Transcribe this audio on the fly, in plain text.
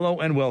Hello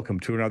and welcome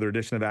to another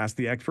edition of Ask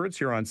the Experts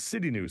here on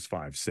City News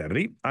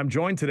 570. I'm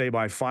joined today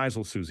by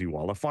Faisal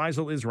Susiwala.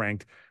 Faisal is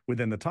ranked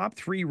within the top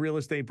 3 real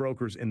estate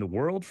brokers in the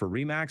world for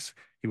REMAX.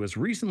 He was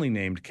recently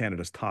named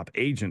Canada's top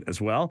agent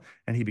as well,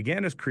 and he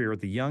began his career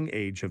at the young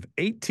age of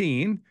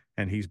 18,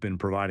 and he's been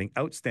providing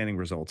outstanding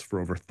results for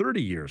over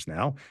 30 years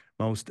now,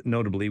 most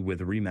notably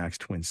with REMAX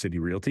Twin City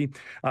Realty.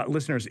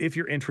 Listeners, if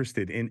you're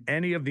interested in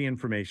any of the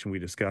information we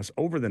discuss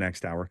over the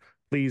next hour,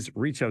 please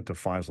reach out to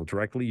Faisal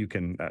directly. You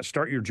can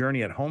start your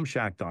journey at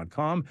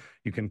homeshack.com.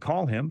 You can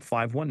call him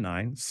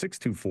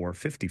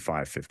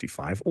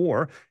 519-624-5555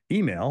 or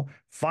email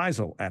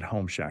Faisal at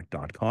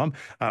homeshack.com.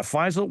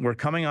 Faisal, we're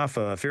coming off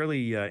a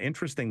fairly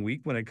interesting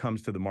week when it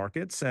comes to the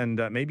markets,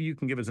 and maybe you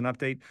can give us an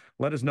update.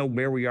 Let us know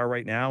where we are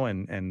right now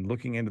and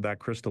looking into that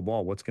crystal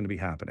ball, what's going to be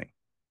happening.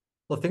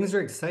 Well, things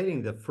are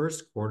exciting. The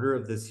first quarter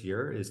of this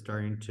year is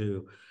starting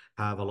to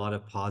have a lot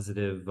of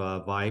positive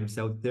vibes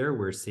out there.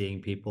 We're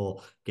seeing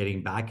people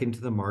getting back into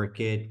the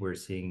market. We're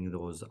seeing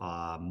those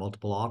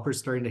multiple offers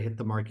starting to hit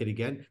the market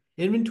again.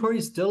 Inventory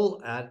is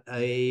still at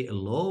a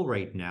low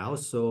right now,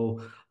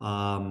 so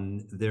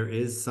there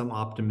is some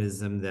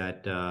optimism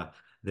that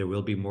there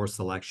will be more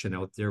selection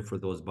out there for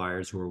those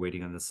buyers who are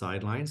waiting on the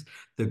sidelines.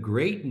 The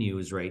great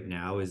news right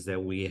now is that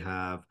we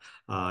have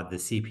the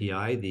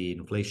CPI, the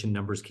inflation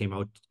numbers came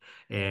out,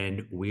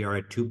 and we are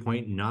at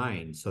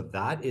 2.9. So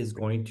that is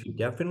going to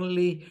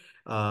definitely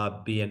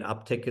be an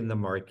uptick in the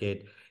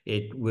market.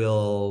 It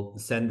will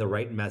send the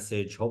right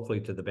message, hopefully,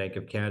 to the Bank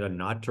of Canada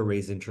not to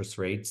raise interest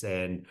rates.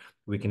 And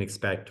we can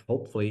expect,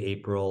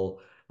 hopefully,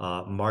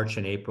 March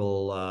and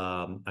April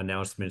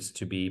announcements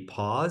to be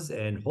paused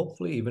and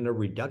hopefully even a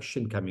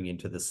reduction coming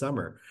into the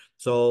summer.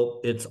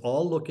 So it's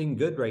all looking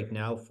good right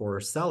now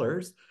for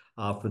sellers.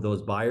 For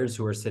those buyers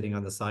who are sitting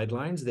on the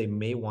sidelines, they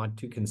may want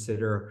to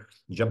consider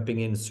jumping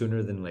in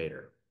sooner than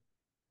later.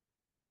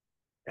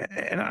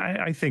 And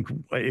I think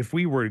if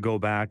we were to go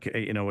back,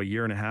 a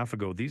year and a half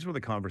ago, these were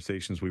the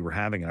conversations we were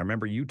having. And I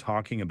remember you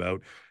talking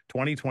about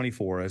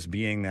 2024 as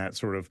being that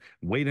sort of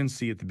wait and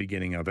see at the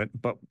beginning of it.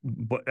 But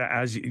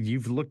as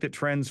you've looked at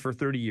trends for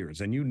 30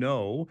 years and you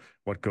know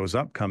what goes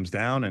up comes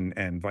down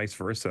and vice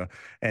versa.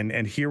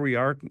 And here we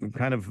are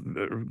kind of,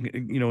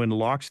 in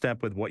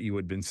lockstep with what you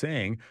had been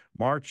saying.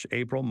 March,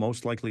 April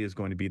most likely is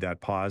going to be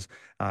that pause.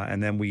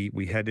 And then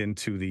we head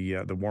into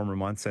the warmer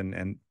months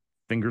and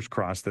fingers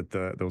crossed that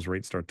those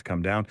rates start to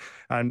come down,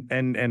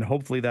 and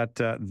hopefully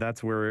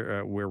that's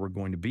where we're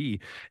going to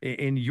be.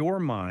 In your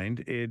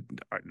mind,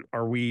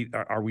 are we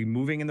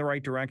moving in the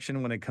right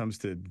direction when it comes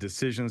to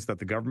decisions that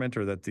the government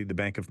or that the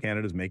Bank of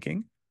Canada is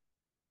making?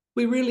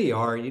 We really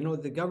are.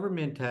 The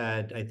government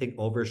had, I think,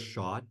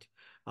 overshot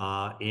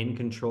in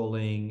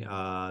controlling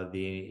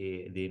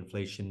the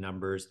inflation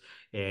numbers,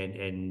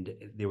 and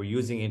they were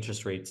using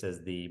interest rates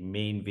as the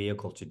main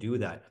vehicle to do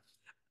that.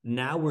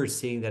 Now we're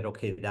seeing that,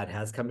 okay, that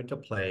has come into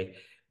play.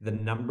 The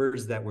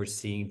numbers that we're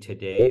seeing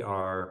today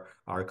are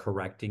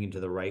correcting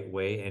into the right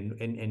way,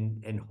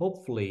 and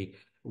hopefully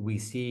we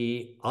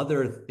see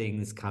other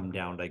things come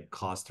down, like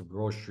cost of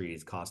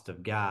groceries, cost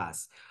of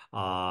gas,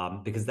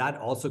 because that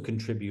also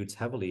contributes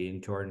heavily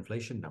into our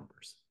inflation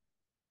numbers.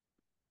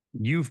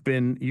 You've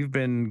been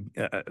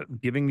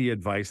giving the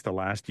advice the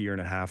last year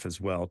and a half as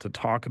well to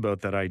talk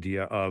about that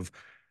idea of,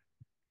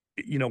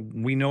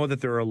 we know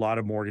that there are a lot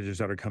of mortgages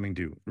that are coming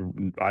due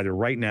either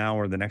right now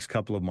or the next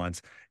couple of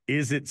months.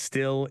 Is it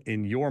still,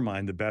 in your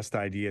mind, the best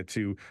idea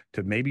to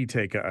maybe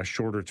take a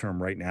shorter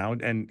term right now?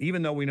 And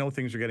even though we know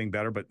things are getting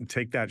better, but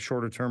take that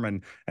shorter term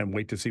and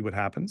wait to see what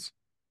happens?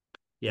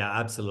 Yeah,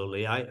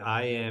 absolutely.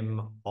 I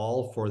am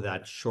all for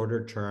that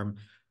shorter term,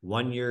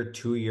 1 year,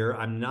 2 year.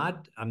 I'm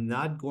not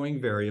going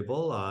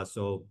variable.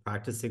 So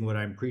practicing what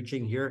I'm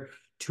preaching here,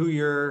 2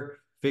 year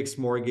fixed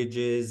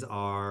mortgages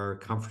are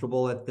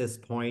comfortable at this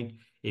point.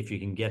 If you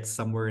can get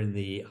somewhere in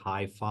the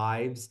high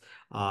fives,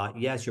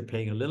 yes, you're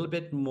paying a little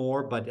bit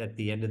more, but at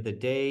the end of the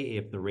day,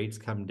 if the rates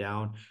come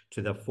down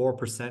to the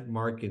 4%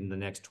 mark in the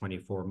next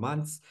 24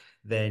 months,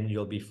 then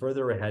you'll be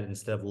further ahead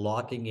instead of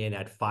locking in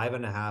at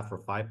 5.5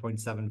 or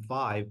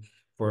 5.75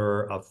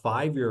 for a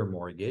 5 year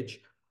mortgage.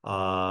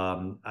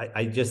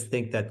 I just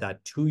think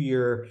that 2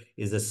 year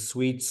is a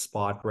sweet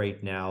spot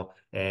right now,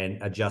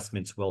 and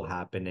adjustments will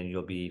happen, and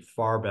you'll be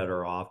far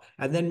better off.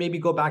 And then maybe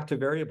go back to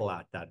variable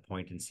at that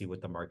point and see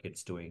what the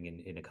market's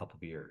doing in a couple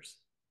of years.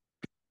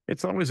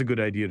 It's always a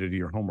good idea to do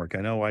your homework. I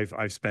know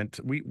I've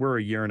spent we're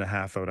a year and a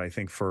half out, I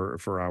think,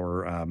 for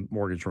our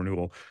mortgage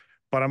renewal,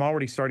 but I'm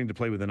already starting to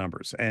play with the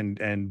numbers. And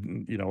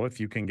if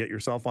you can get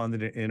yourself on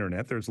the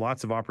internet, there's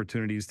lots of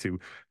opportunities to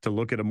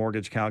look at a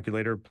mortgage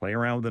calculator, play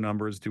around with the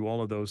numbers, do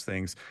all of those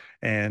things,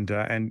 and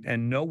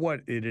know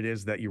what it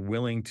is that you're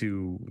willing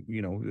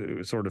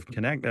to sort of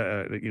connect.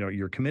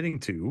 You're committing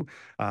to,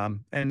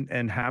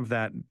 and have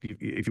that.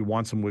 If you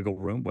want some wiggle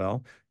room,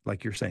 well,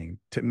 like you're saying,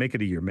 to make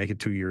it a year, make it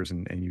 2 years,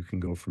 and you can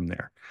go from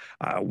there.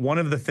 One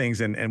of the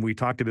things, and we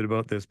talked a bit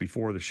about this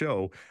before the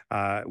show,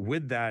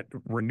 with that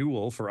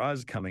renewal for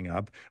us coming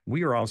up,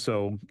 we are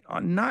also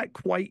not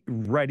quite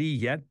ready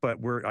yet, but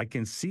I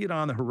can see it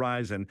on the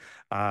horizon,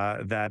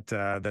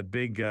 that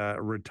big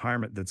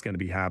retirement that's going to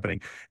be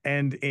happening.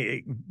 And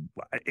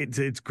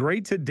it's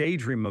great to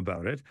daydream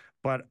about it.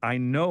 But I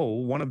know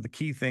one of the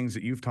key things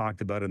that you've talked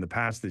about in the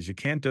past is you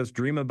can't just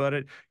dream about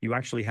it. You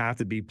actually have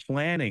to be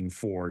planning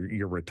for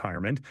your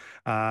retirement.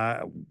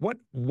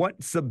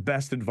 What's the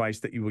best advice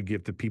that you would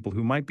give to people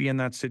who might be in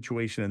that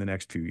situation in the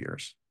next 2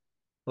 years?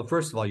 Well,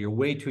 first of all, you're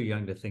way too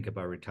young to think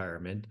about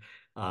retirement.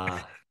 Uh,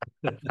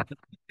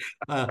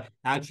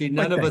 Actually,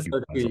 Why, none of thank us you, are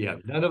too Basil.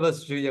 young. None of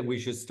us are too young. We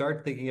should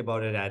start thinking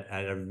about it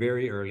at a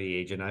very early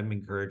age. And I'm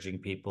encouraging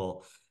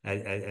people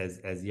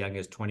as young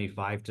as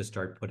 25 to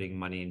start putting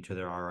money into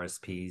their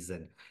RSPs.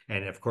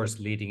 And of course,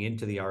 leading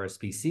into the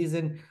RSP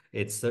season,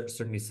 it's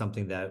certainly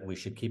something that we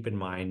should keep in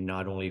mind,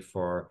 not only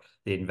for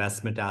the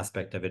investment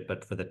aspect of it,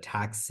 but for the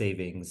tax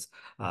savings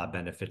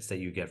benefits that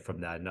you get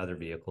from that and other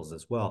vehicles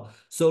as well.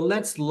 So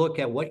let's look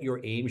at what your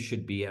aim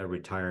should be at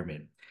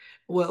retirement.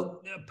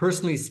 Well,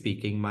 personally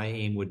speaking, my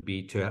aim would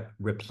be to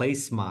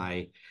replace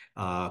my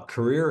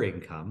career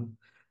income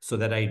so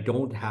that I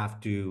don't have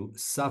to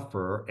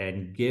suffer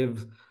and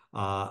give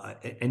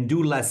and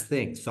do less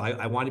things. So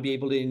I want to be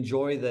able to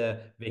enjoy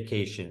the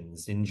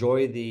vacations,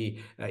 enjoy the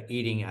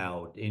eating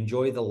out,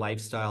 enjoy the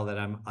lifestyle that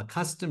I'm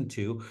accustomed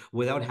to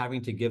without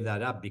having to give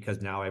that up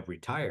because now I've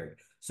retired.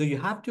 So you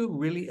have to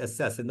really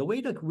assess. And the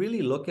way to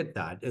really look at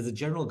that as a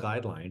general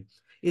guideline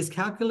is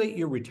calculate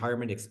your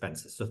retirement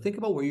expenses. So think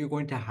about what you're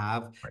going to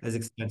have Right. as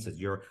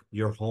expenses, your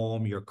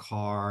home, your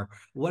car,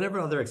 whatever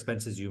other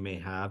expenses you may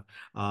have,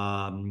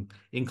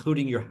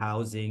 including your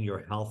housing, your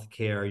health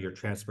care, your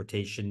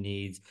transportation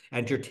needs,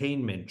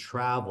 entertainment,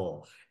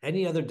 travel,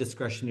 any other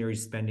discretionary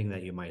spending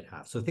that you might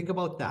have. So think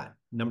about that,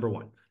 number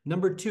one.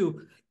 Number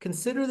two,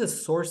 consider the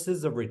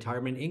sources of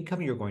retirement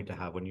income you're going to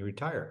have when you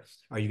retire.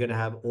 Are you going to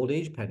have old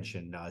age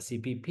pension,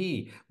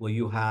 CPP? Will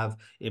you have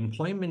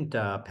employment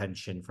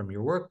pension from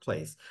your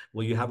workplace?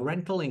 Will you have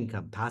rental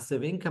income,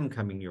 passive income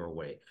coming your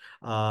way?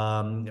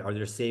 Are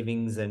there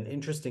savings and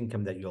interest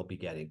income that you'll be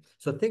getting?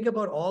 So think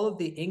about all of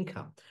the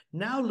income.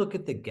 Now look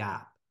at the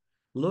gap.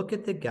 Look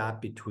at the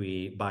gap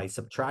between by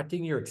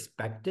subtracting your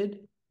expected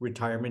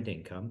retirement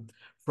income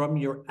from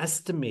your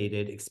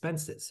estimated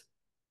expenses.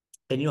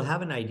 And you'll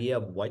have an idea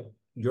of what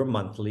your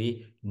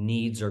monthly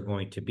needs are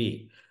going to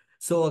be.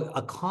 So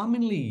a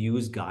commonly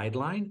used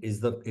guideline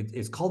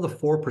it's called the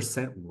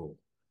 4% rule.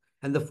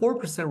 And the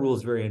 4% rule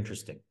is very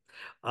interesting.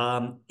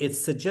 It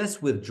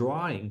suggests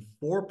withdrawing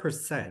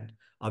 4%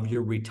 of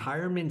your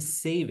retirement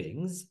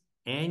savings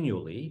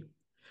annually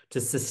to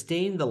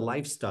sustain the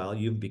lifestyle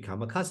you've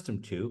become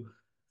accustomed to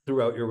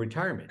throughout your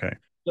retirement. Okay.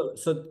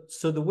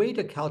 So the way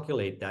to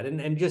calculate that,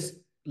 and just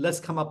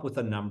let's come up with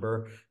a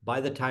number. By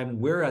the time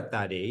we're at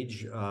that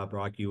age,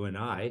 Brock, you and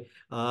I,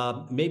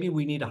 maybe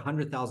we need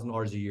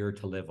 $100,000 a year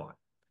to live on.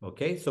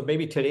 Okay, so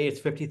maybe today it's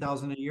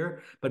 50,000 a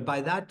year, but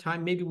by that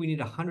time, maybe we need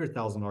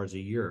 $100,000 a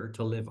year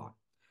to live on.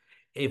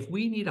 If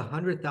we need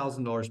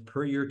 $100,000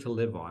 per year to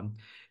live on,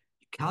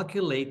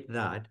 calculate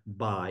that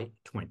by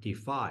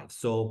 25.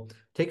 So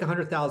take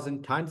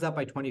 100,000 times that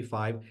by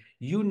 25.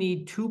 You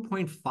need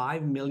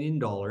 $2.5 million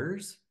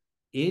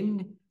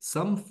in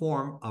some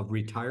form of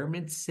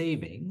retirement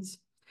savings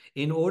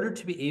in order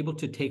to be able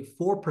to take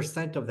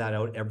 4% of that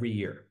out every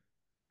year.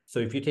 So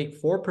if you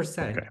take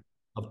 4% Okay.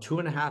 of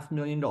 $2.5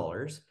 million,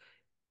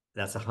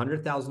 that's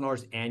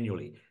 $100,000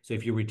 annually. So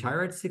if you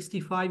retire at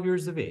 65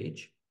 years of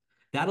age,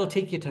 that'll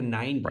take you to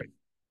 90. Right.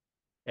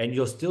 And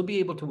you'll still be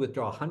able to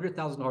withdraw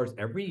 $100,000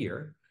 every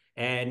year,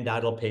 and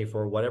that'll pay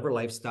for whatever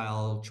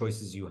lifestyle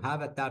choices you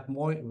have at that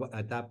point.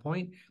 At that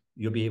point,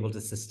 you'll be able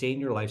to sustain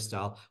your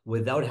lifestyle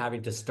without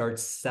having to start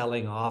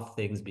selling off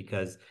things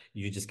because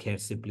you just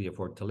can't simply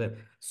afford to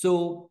live.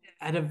 So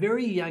at a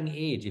very young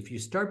age, if you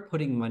start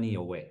putting money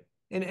away,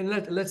 and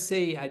let's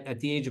say at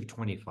the age of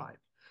 25,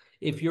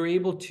 if you're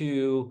able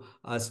to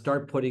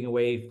start putting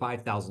away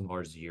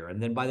 $5,000 a year,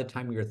 and then by the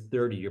time you're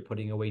 30, you're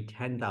putting away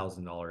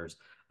 $10,000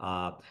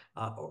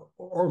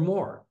 or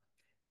more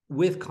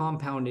with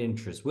compound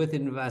interest, with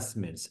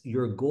investments,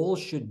 your goal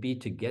should be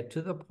to get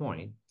to the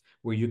point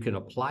where you can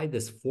apply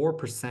this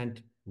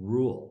 4%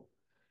 rule.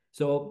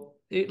 So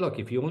look,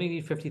 if you only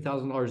need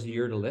 $50,000 a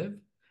year to live,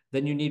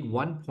 then you need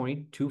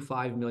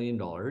 $1.25 million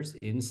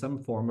in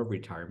some form of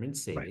retirement Right.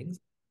 savings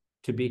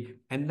to be,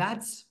 and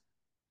that's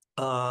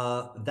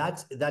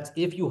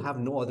if you have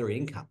no other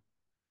income,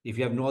 if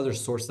you have no other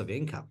source of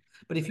income.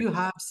 But if you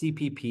have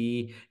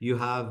CPP, you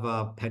have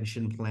a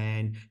pension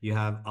plan, you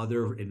have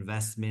other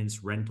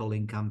investments, rental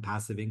income,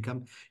 passive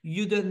income,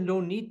 you then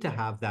don't need to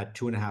have that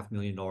 $2.5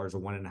 million or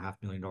 $1.5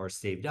 million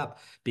saved up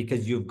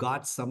because you've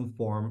got some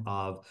form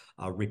of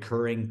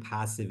recurring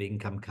passive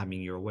income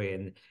coming your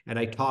way. And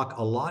I talk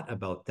a lot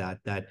about that,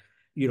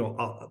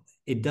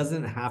 it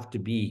doesn't have to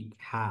be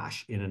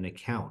cash in an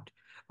account.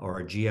 or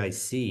a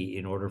GIC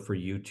in order for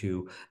you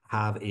to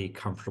have a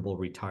comfortable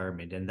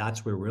retirement. And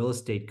that's where real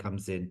estate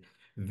comes in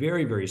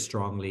very, very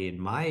strongly in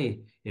my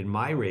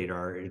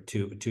radar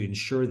to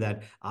ensure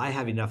that I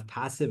have enough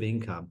passive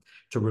income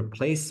to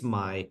replace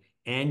my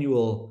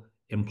annual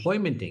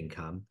employment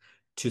income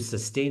to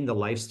sustain the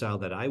lifestyle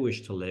that I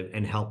wish to live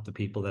and help the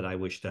people that I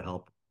wish to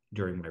help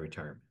during my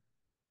retirement.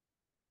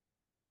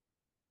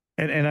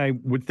 And I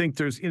would think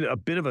there's a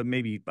bit of a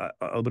maybe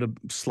a bit of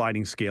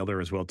sliding scale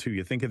there as well too.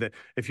 You think of that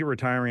if you're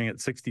retiring at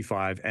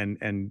 65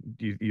 and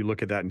you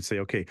look at that and say,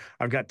 okay,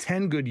 I've got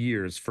 10 good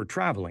years for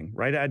traveling,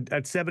 right?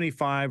 At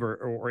 75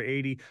 or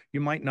 80,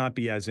 you might not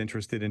be as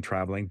interested in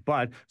traveling,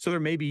 but so there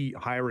may be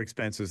higher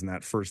expenses in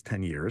that first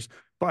 10 years.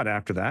 But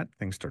after that,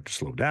 things start to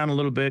slow down a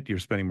little bit. You're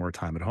spending more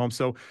time at home.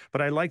 So,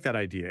 but I like that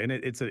idea, and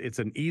it's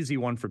an easy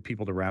one for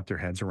people to wrap their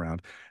heads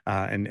around,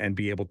 and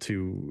be able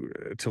to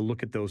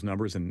look at those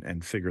numbers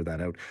and figure that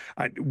out.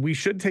 We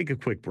should take a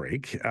quick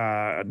break.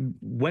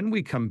 When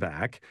we come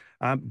back,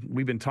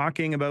 we've been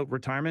talking about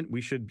retirement.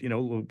 We should,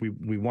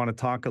 we want to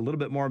talk a little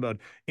bit more about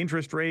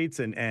interest rates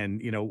and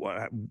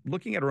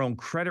looking at our own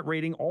credit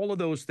rating, all of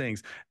those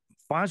things.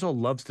 Faisal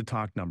loves to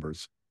talk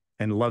numbers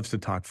and loves to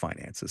talk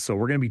finances. So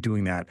we're going to be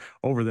doing that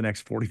over the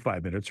next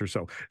 45 minutes or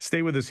so.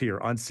 Stay with us here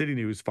on City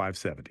News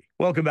 570.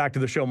 Welcome back to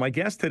the show. My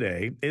guest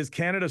today is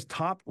Canada's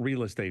top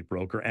real estate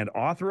broker and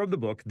author of the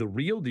book, The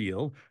Real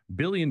Deal,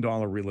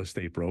 Billion-Dollar Real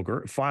Estate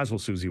Broker, Faisal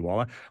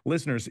Susiwala.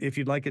 Listeners, if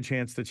you'd like a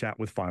chance to chat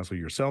with Faisal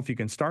yourself, you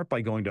can start by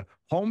going to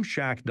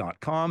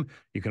homeshack.com.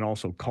 You can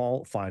also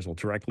call Faisal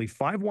directly,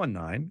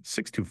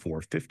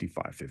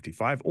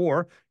 519-624-5555,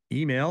 or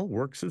email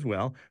works as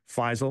well,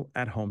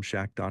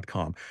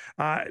 Faisal@homeshack.com.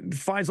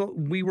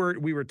 Faisal, we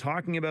were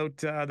talking about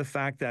the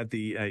fact that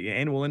the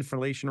annual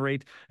inflation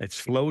rate, it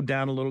slowed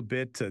down a little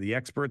bit. The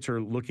experts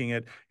are looking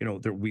at,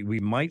 we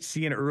might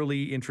see an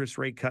early interest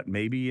rate cut,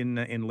 maybe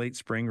in late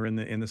spring or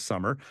in the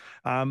summer.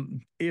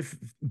 If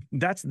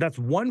that's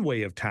one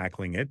way of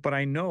tackling it, but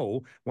I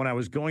know when I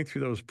was going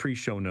through those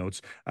pre-show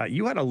notes,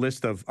 you had a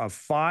list of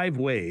 5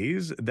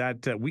 ways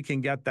that we can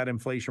get that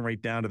inflation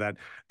rate down to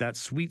that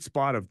sweet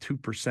spot of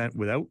 2%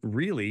 without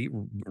really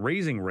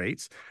raising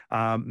rates.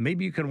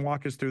 Maybe you can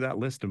walk us through that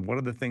list and what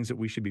are the things that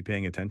we should be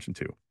paying attention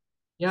to?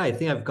 Yeah, I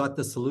think I've got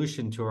the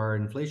solution to our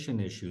inflation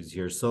issues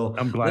here. So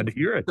I'm glad to let's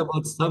hear it. talk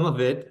about some of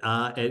it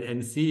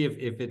and see if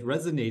it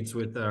resonates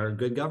with our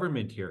good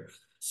government here.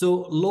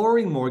 So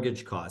lowering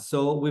mortgage costs.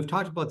 So we've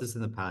talked about this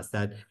in the past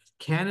that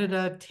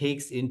Canada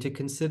takes into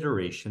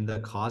consideration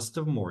the cost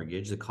of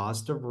mortgage, the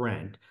cost of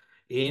rent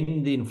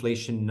in the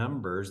inflation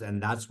numbers,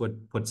 and that's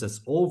what puts us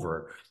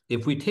over.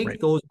 If we take Right.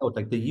 those out,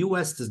 like the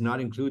US does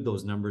not include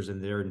those numbers in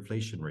their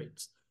inflation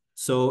rates.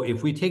 So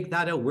if we take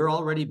that out, we're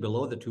already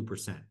below the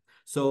 2%.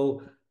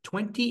 So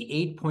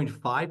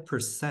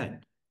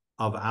 28.5%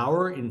 of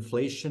our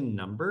inflation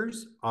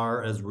numbers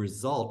are as a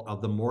result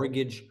of the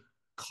mortgage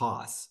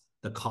costs,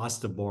 the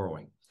cost of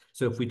borrowing.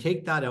 So if we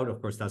take that out, of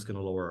course, that's going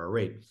to lower our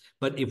rate.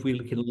 But if we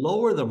can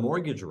lower the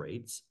mortgage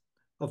rates,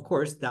 of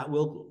course, that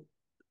will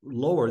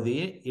lower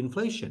the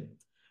inflation.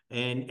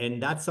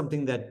 And that's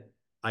something that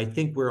I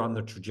think we're on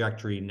the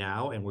trajectory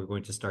now, and we're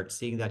going to start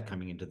seeing that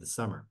coming into the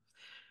summer.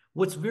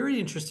 What's very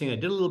interesting, I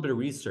did a little bit of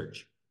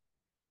research,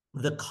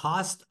 the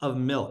cost of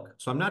milk.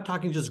 So I'm not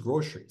talking just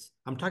groceries.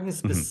 I'm talking Mhm.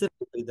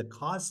 specifically the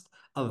cost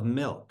of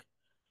milk.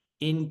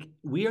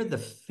 We are the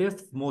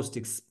 5th most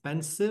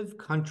expensive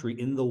country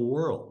in the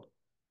world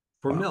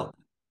for Wow. milk.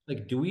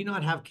 Like, do we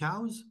not have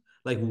cows?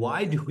 Like,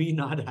 why do we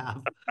not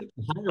have,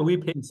 why are we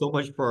paying so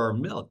much for our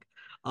milk?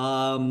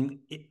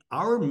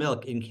 Our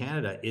milk in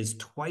Canada is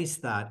twice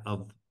that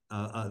of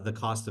the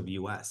cost of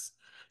US.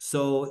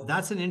 So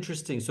that's an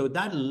interesting, so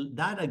that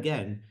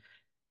again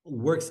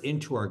works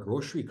into our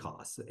grocery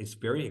costs. It's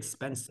very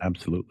expensive.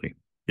 Absolutely.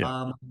 Yeah.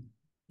 Um,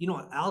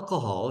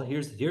 alcohol,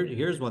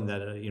 here's one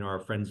that our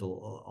friends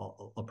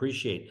will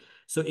appreciate.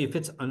 So if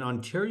it's an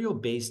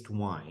Ontario-based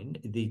wine,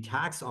 the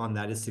tax on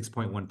that is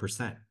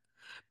 6.1%.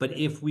 But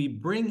if we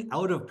bring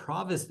out of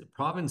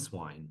province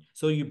wine,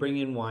 so you bring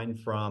in wine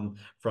from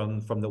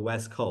the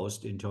West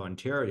Coast into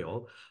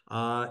Ontario,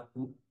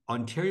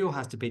 Ontario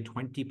has to pay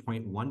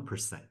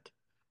 20.1%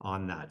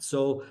 on that.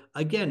 So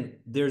again,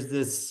 there's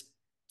this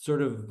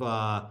sort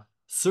of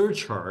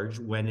surcharge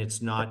when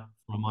it's not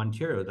from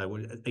Ontario. That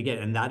would again,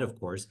 and that of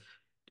course,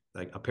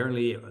 like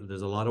apparently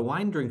there's a lot of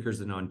wine drinkers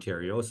in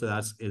Ontario, so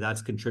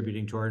that's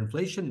contributing to our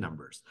inflation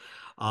numbers.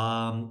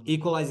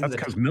 Equalizing That's the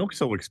because milk's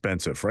so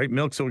expensive, right?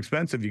 Milk's so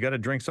expensive. You got to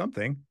drink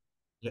something.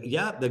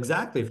 yeah,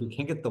 exactly. If you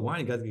can't get the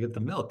wine, you got to get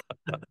the milk.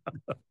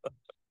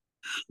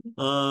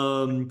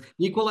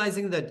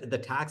 Equalizing the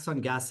tax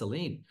on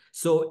gasoline.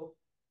 So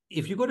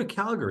if you go to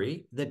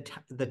Calgary,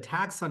 the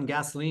tax on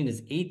gasoline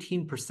is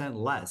 18%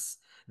 less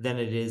than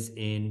it is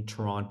in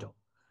Toronto.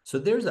 So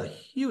there's a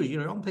huge,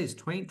 you don't pay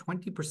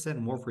 20%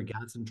 more for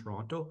gas in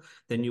Toronto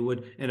than you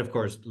would. And of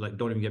course, like,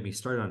 don't even get me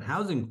started on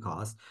housing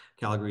costs.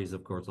 Calgary is,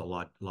 of course, a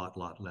lot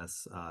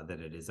less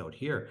than it is out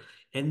here.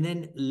 And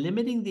then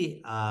limiting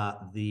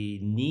the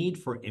need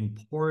for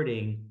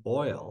importing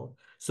oil.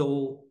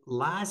 So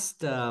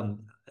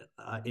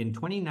in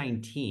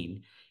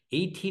 2019,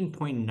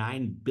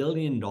 $18.9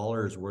 billion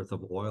worth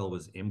of oil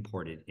was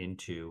imported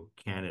into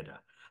Canada.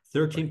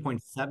 Right.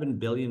 13.7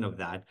 billion of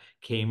that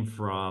came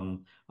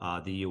from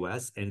the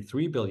US, and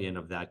 3 billion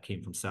of that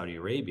came from Saudi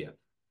Arabia.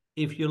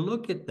 If you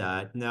look at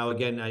that, now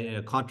again,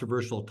 a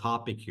controversial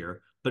topic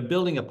here, but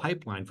building a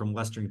pipeline from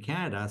Western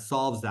Canada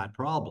solves that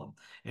problem.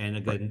 And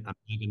Right. again, I'm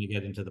not going to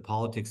get into the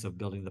politics of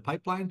building the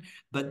pipeline,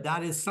 but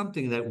that is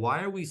something that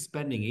why are we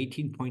spending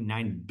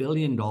 $18.9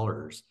 billion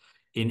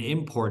in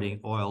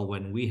importing oil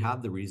when we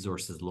have the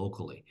resources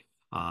locally,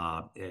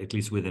 at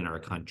least within our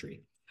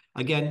country?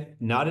 Again,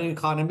 not an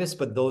economist,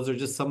 but those are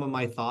just some of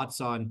my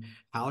thoughts on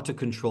how to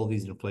control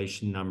these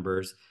inflation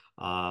numbers.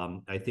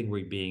 I think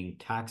we're being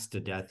taxed to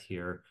death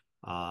here,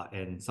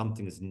 and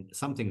something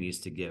needs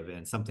to give,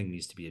 and something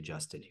needs to be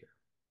adjusted here.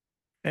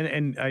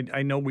 And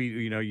I know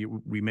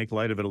we make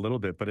light of it a little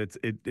bit, but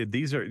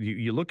these are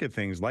you look at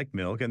things like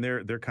milk, and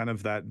they're kind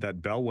of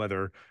that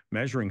bellwether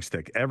measuring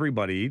stick.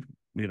 Everybody,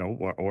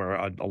 or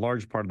a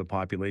large part of the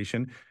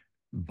population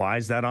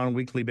buys that on a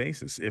weekly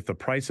basis. If the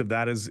price of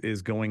that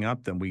is going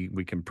up, then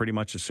we can pretty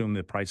much assume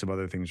the price of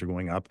other things are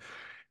going up.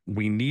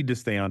 We need to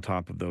stay on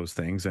top of those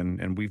things.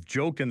 And we've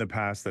joked in the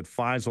past that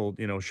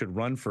Faisal, should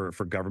run for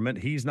government.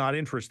 He's not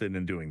interested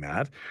in doing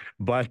that,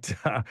 but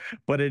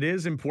but it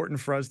is important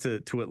for us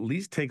to at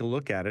least take a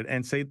look at it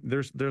and say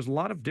there's a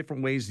lot of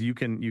different ways you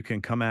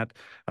can come at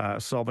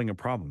solving a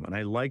problem. And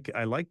I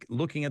like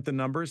looking at the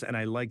numbers, and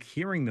I like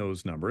hearing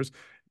those numbers.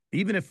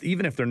 Even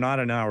if they're not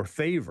in our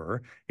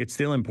favor, it's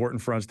still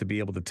important for us to be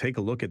able to take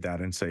a look at that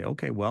and say,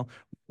 okay, well,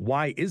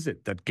 why is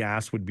it that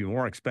gas would be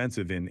more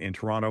expensive in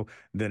Toronto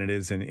than it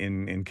is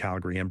in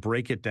Calgary, and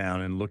break it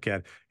down and look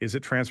at, is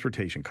it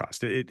transportation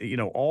cost?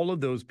 All of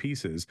those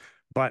pieces,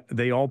 but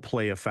they all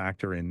play a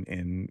factor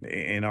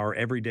in our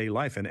everyday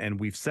life. And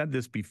we've said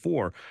this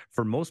before,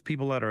 for most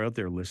people that are out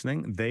there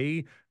listening,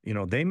 they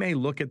may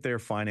look at their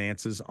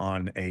finances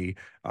on a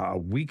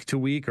week to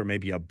week or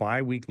maybe a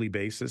bi-weekly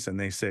basis, and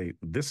they say,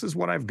 this is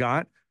what I've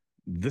got.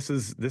 This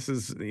is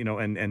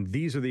and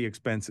these are the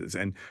expenses,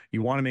 and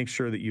you want to make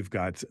sure that you've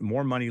got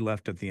more money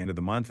left at the end of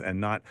the month and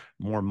not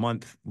more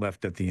month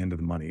left at the end of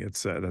the money.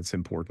 It's That's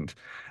important.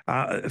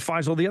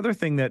 Faisal, the other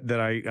thing that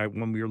I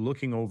when we were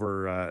looking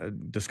over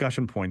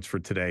discussion points for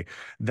today,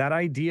 that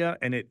idea,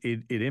 and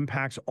it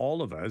impacts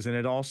all of us, and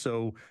it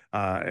also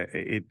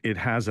it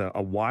has a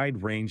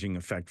wide ranging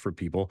effect for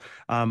people.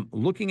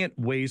 Looking at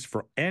ways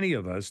for any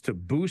of us to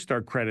boost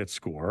our credit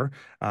score,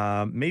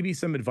 maybe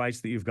some advice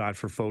that you've got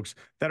for folks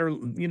that are,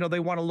 they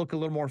want to look a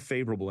little more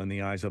favorable in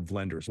the eyes of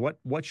lenders.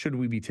 What should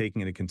we be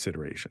taking into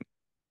consideration?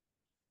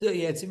 So,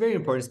 yeah, it's very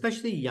important,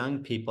 especially young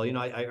people.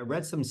 I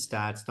read some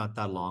stats not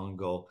that long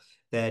ago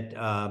that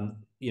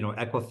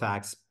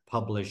Equifax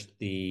published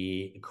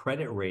the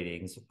credit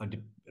ratings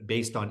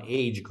based on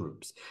age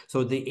groups.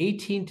 So the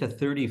 18 to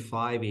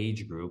 35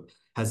 age group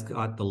has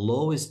got the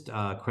lowest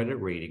credit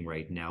rating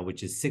right now,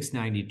 which is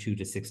 692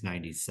 to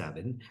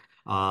 697.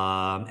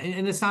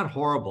 And it's not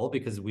horrible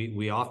because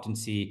we often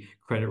see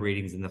credit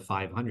ratings in the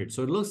 500.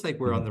 So it looks like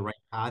we're on Mhm. the right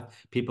path.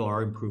 People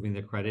are improving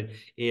their credit.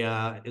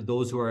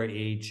 Those who are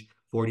age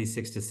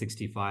 46 to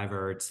 65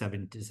 are at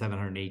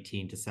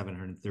 718 to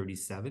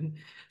 737.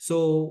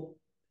 So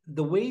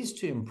the ways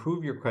to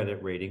improve your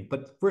credit rating,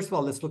 but first of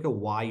all, let's look at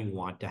why you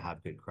want to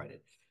have good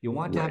credit. You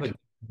want to have a Right.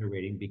 good credit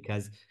rating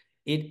because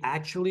it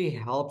actually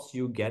helps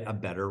you get a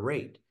better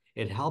rate.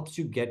 It helps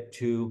you get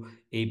to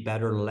a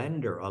better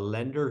lender, a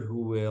lender who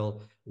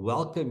will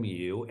welcome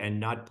you and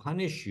not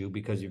punish you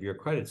because of your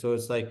credit. So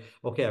it's like,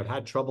 okay, I've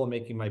had trouble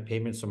making my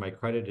payments, so my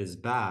credit is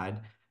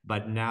bad,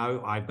 but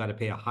now I've got to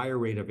pay a higher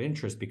rate of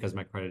interest because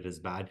my credit is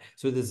bad.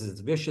 So there's this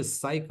vicious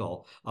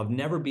cycle of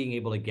never being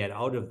able to get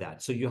out of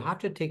that. So you have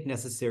to take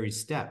necessary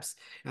steps.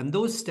 And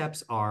those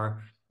steps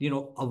are,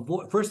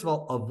 first of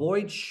all,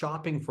 avoid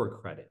shopping for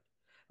credit.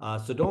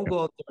 So don't Okay. go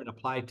out there and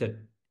apply to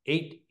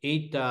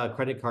eight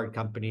credit card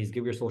companies,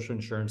 give your social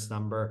insurance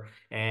number,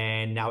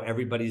 and now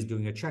everybody's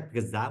doing a check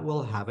because that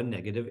will have a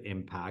negative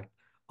impact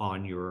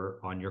on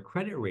your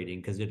credit rating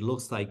because it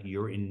looks like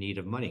you're in need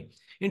of money.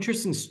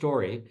 Interesting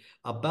story.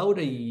 About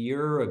a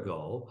year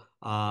ago,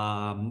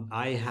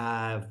 I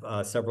have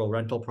several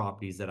rental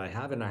properties that I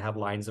have, and I have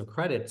lines of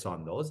credits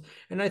on those.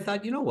 And I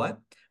thought, you know what?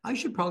 I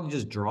should probably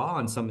just draw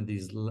on some of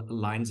these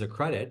lines of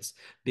credits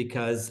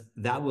because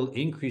that will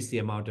increase the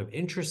amount of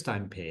interest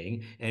I'm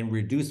paying and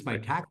reduce my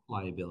Right. tax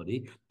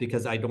liability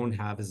because I don't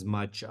have as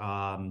much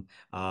coming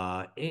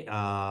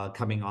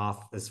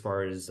off as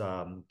far as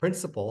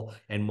principal,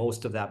 and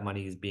most of that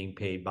money is being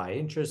paid by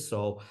interest.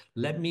 So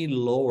let me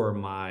lower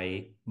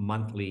my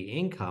monthly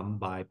income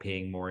by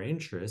paying more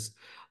interest.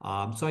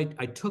 So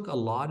I took a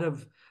lot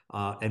of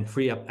and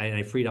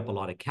I freed up a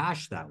lot of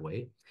cash that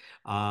way.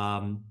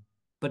 Um,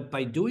 but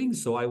by doing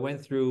so, I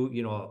went through,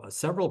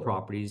 several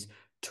properties,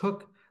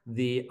 took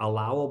the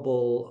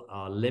allowable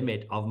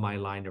limit of my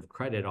line of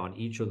credit on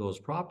each of those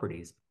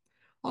properties.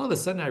 All of a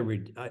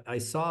sudden, I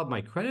saw my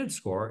credit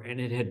score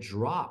and it had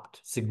dropped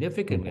Oh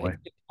significantly. I boy.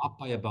 think it dropped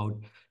by about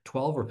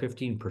 12 or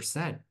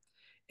 15%.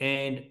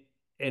 And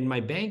and my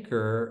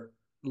banker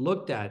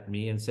looked at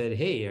me and said,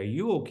 "Hey, are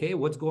you okay?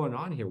 What's going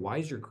on here? Why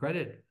is your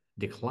credit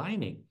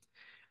declining?"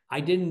 I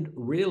didn't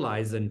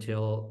realize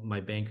until my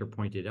banker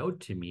pointed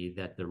out to me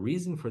that the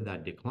reason for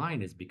that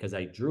decline is because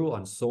I drew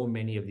on so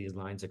many of these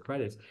lines of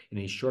credits in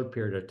a short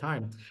period of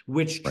time,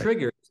 which Right.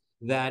 triggers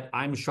that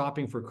I'm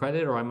shopping for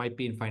credit or I might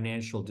be in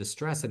financial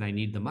distress and I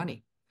need the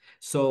money.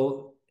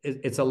 So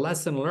it's a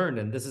lesson learned.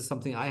 And this is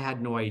something I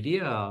had no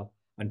idea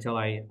until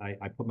I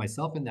put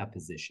myself in that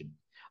position.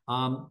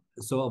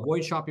 So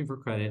avoid shopping for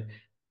credit,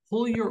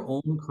 pull your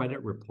own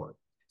credit report.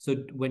 So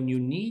when you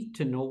need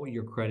to know what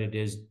your credit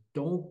is,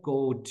 don't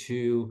go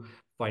to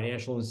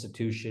financial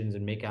institutions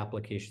and make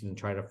applications and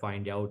try to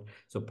find out.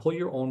 So pull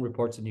your own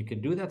reports, and you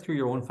can do that through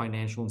your own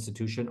financial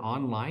institution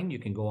online. You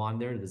can go on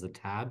there. There's a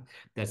tab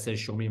that says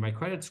 "Show me my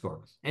credit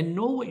score," and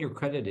know what your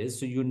credit is,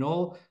 so you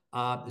know.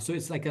 So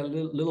it's like a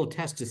little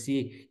test to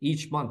see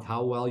each month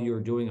how well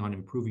you're doing on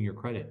improving your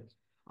credit.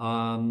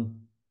 Um,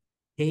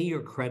 Pay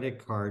your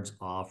credit cards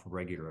off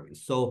regularly.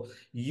 So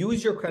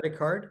use your credit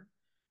card,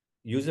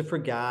 use it for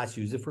gas,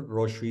 use it for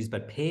groceries,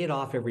 but pay it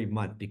off every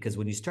month, because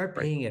when you start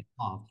Right. paying it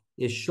off,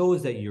 it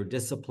shows that you're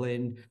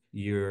disciplined,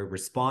 you're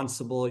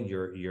responsible,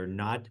 you're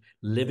not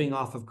living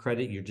off of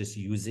credit, you're just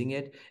using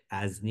it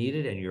as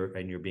needed, and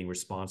you're being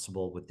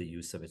responsible with the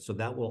use of it. So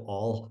that will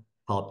all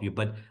help you.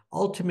 But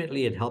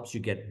ultimately, it helps you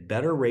get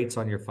better rates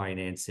on your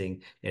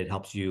financing. It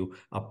helps you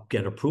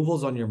get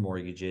approvals on your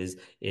mortgages.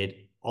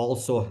 It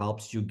also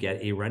helps you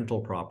get a rental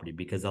property,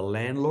 because a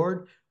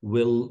landlord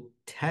will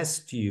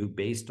test you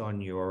based on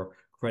your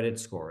credit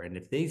score. And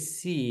if they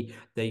see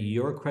that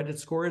your credit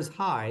score is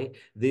high,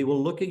 they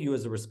will look at you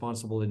as a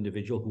responsible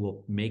individual who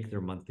will make their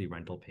monthly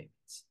rental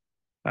payments.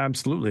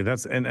 Absolutely.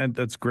 And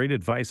that's great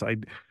advice. I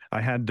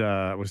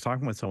was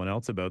talking with someone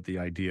else about the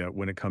idea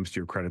when it comes to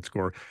your credit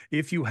score.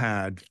 If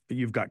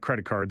you've got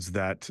credit cards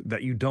that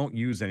you don't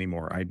use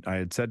anymore. I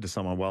had said to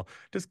someone, well,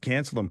 just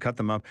cancel them, cut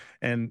them up.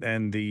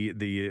 And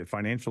the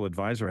financial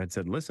advisor had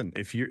said, listen,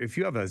 if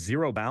you have a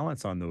zero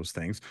balance on those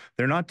things,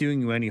 they're not doing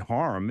you any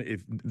harm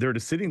if they're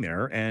just sitting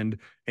there, and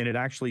it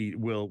actually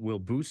will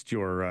boost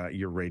your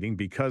rating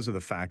because of the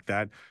fact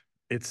that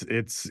it's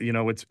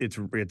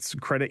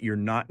credit you're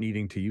not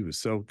needing to use.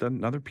 So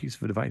another piece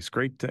of advice.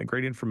 Great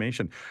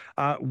information.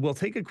 We'll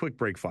take a quick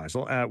break,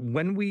 Faisal.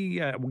 When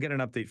we'll get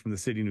an update from the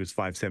City News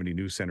 570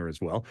 News Center as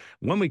well.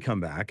 When we come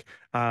back,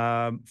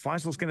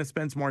 Faisal's going to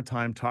spend some more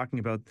time talking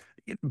about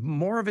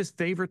more of his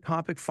favorite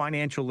topic,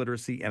 financial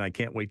literacy, and I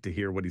can't wait to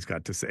hear what he's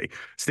got to say.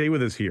 Stay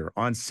with us here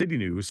on City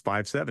News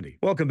 570.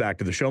 Welcome back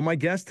to the show. My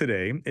guest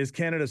today is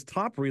Canada's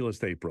top real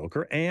estate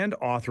broker and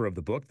author of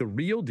the book, The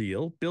Real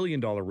Deal,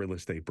 Billion-Dollar Real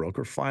Estate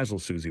Broker, Faisal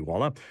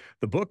Susiwala.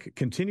 The book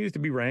continues to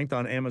be ranked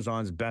on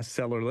Amazon's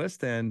bestseller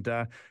list, and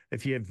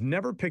if you have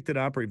never picked it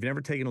up or you've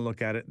never taken a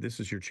look at it, this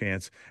is your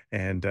chance,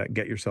 and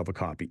get yourself a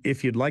copy.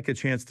 If you'd like a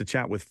chance to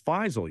chat with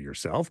Faisal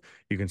yourself,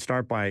 you can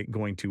start by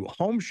going to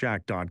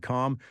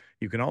homeshack.com.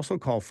 You can also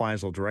call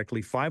Faisal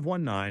directly,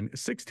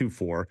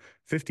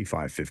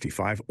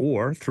 519-624-5555,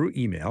 or through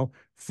email,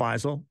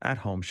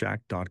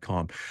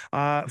 Faisal@homeshack.com.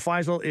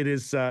 Faisal, it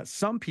is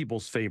some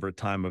people's favorite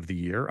time of the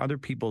year, other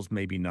people's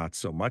maybe not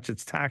so much.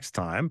 It's tax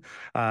time.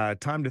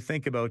 Time to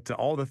think about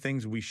all the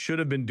things we should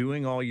have been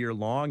doing all year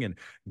long and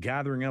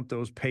gathering up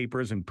those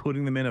papers and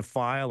putting them in a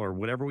file or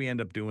whatever we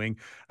end up doing.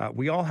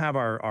 We all have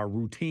our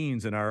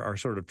routines and our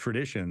sort of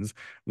traditions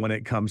when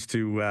it comes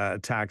to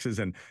taxes,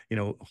 and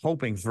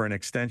hoping for an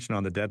extension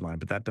on the deadline,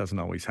 but that doesn't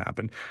always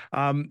happen.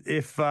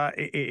 If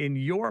in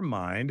your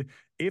mind,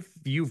 if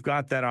you've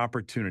got that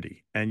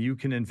opportunity and you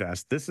can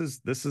invest, this is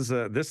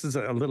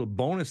a little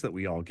bonus that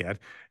we all get,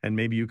 and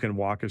maybe you can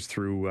walk us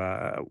through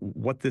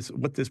what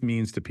this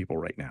means to people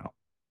right now.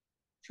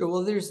 Sure.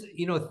 Well, there's,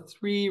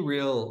 three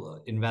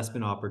real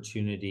investment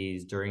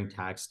opportunities during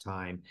tax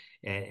time,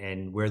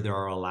 and where there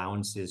are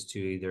allowances to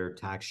either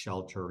tax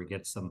shelter or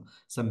get some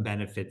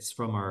benefits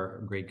from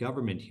our great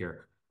government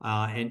here.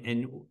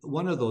 And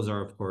one of those are,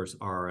 of course,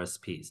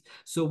 RRSPs.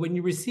 So when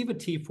you receive a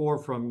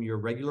T4 from your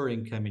regular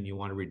income and you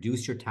want to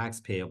reduce your tax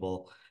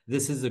payable,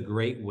 this is a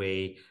great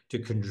way to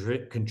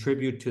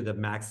contribute to the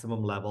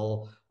maximum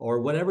level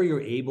or whatever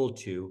you're able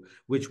to,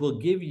 which will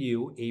give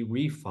you a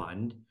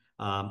refund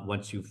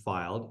once you've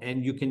filed,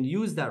 and you can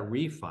use that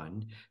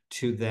refund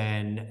to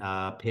then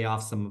pay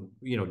off some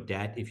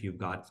debt if you're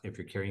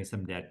carrying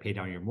some debt, pay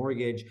down your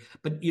mortgage.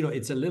 But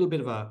it's a little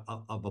bit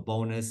of a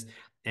bonus,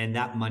 and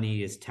that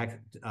money is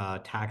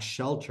tax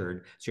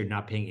sheltered, so you're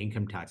not paying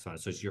income tax on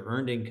it. So it's your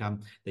earned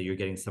income that you're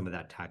getting some of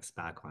that tax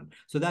back on.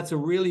 So that's a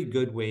really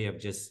good way of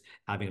just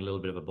having a little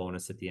bit of a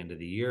bonus at the end of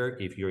the year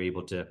if you're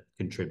able to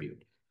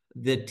contribute.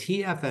 The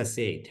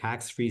TFSA,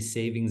 tax-free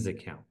savings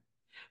account.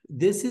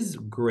 This is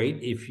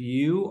great if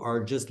you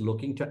are just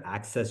looking to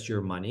access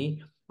your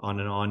money on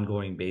an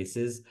ongoing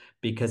basis,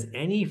 because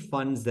any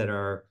funds that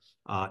are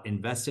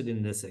invested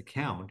in this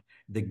account,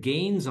 the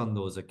gains on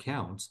those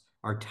accounts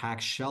are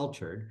tax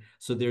sheltered.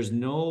 So there's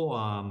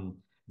no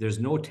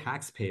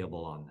tax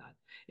payable on that.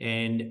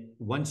 And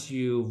once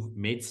you've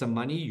made some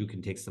money, you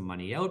can take some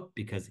money out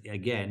because,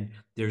 again,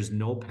 there's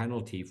no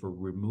penalty for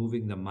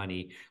removing the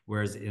money.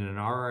 Whereas in an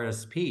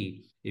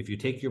RRSP, if you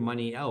take your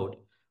money out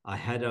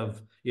ahead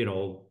of,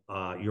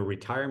 your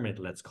retirement,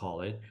 let's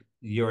call it,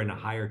 you're in a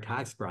higher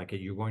tax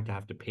bracket. You're going to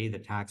have to pay the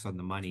tax on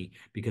the money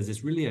because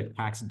it's really a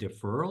tax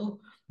deferral,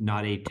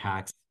 not a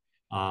tax,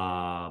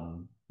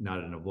 not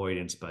an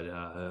avoidance, but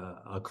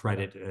a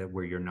credit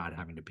where you're not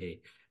having to pay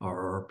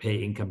or pay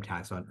income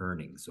tax on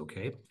earnings.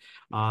 Okay.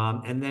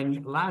 And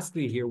then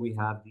lastly, here we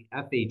have the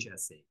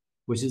FHSA,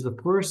 which is the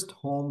first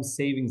home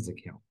savings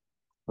account.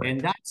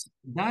 And Right.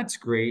 that's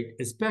great,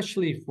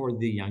 especially for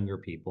the younger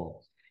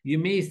people. You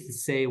may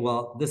say,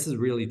 well, this is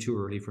really too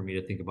early for me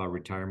to think about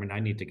retirement. I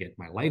need to get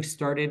my life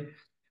started.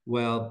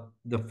 Well,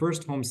 the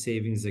first home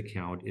savings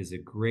account is a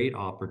great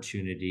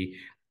opportunity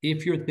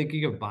if you're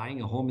thinking of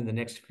buying a home in the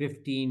next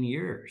 15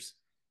 years.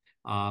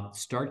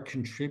 Start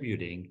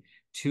contributing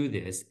to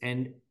this.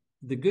 And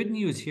the good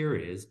news here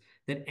is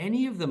that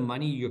any of the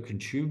money you're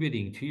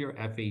contributing to your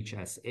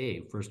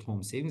FHSA, First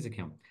Home Savings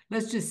Account,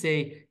 let's just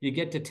say you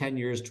get to 10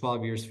 years,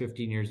 12 years,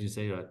 15 years, and you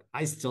say, look,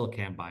 I still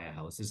can't buy a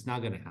house. It's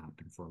not going to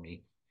happen for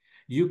me.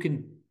 You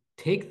can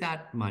take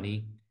that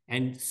money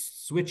and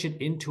switch it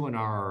into an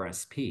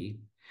RRSP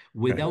Okay.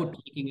 without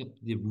taking up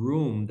the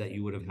room that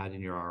you would have had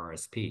in your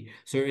RRSP.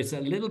 So it's a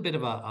little bit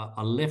of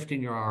a lift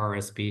in your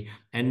RRSP,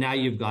 and now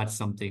you've got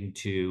something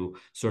to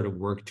sort of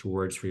work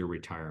towards for your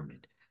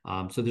retirement.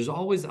 So there's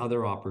always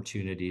other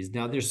opportunities.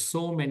 Now there's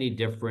so many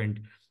different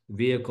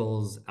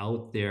vehicles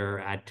out there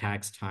at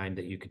tax time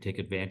that you could take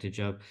advantage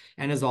of.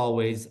 And as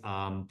always,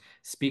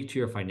 speak to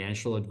your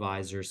financial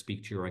advisor,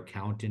 speak to your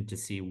accountant to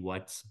see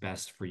what's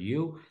best for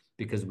you,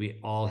 because we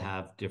all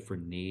have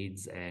different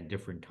needs and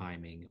different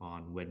timing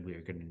on when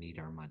we're going to need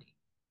our money.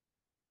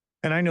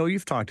 And I know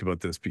you've talked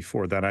about this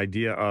before, that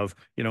idea of,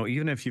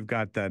 even if you've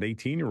got that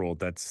 18-year-old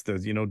that's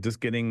just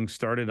getting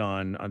started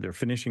on they're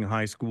finishing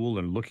high school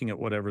and looking at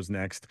whatever's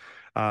next,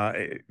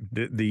 the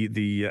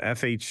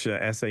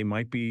FHSA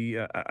might be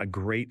a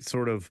great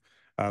sort of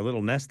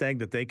little nest egg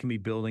that they can be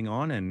building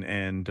on,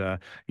 and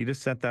you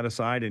just set that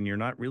aside and you're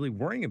not really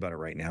worrying about it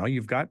right now.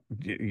 You've got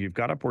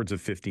upwards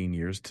of 15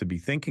 years to be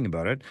thinking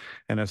about it,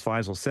 and as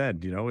Faisal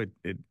said,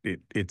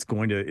 it's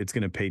going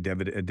to pay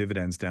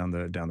dividends down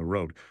the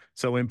road.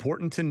 So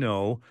important to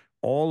know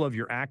all of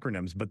your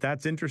acronyms. But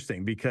that's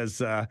interesting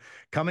because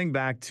coming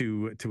back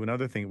to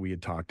another thing we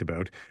had talked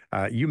about,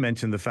 you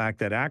mentioned the fact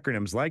that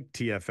acronyms like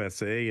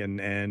TFSA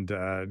and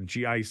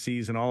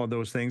GICs and all of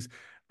those things.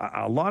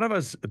 A lot of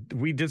us,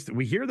 we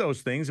hear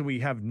those things and we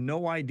have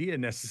no idea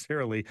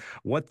necessarily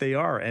what they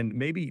are. And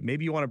maybe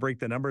you want to break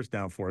the numbers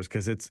down for us,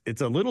 because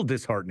it's a little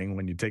disheartening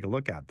when you take a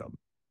look at them.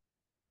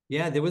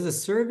 Yeah, there was a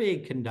survey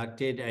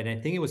conducted, and I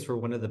think it was for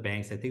one of the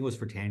banks. I think it was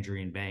for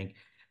Tangerine Bank.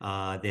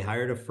 They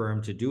hired a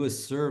firm to do a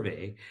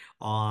survey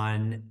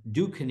on,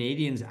 do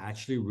Canadians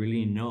actually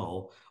really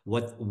know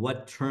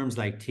what terms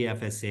like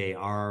TFSA,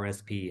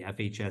 RRSP,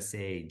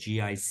 FHSA,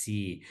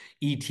 GIC,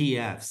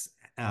 ETFs,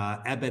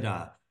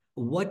 EBITDA,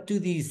 what do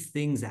these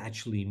things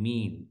actually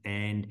mean?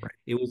 And Right.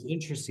 it was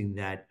interesting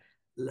that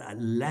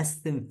less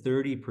than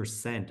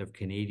 30% of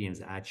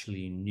Canadians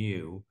actually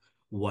knew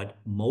what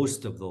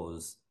most of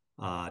those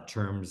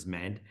terms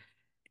meant.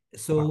 Wow.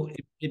 So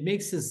it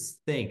makes us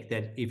think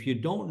that if you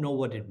don't know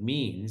what it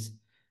means,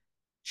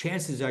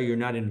 chances are you're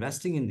not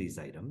investing in these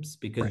items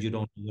because Right. you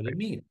don't know what it Right.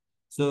 means.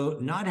 So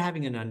not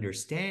having an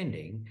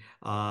understanding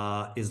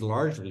is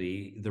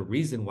largely the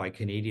reason why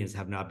Canadians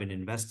have not been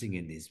investing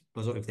in these.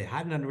 So if they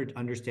had an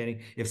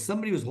understanding, if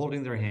somebody was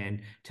holding their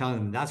hand, telling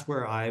them, that's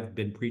where I've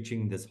been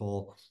preaching this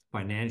whole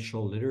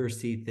financial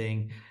literacy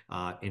thing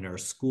in our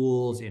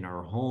schools, in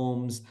our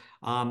homes.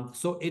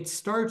 So it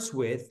starts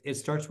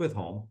with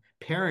home.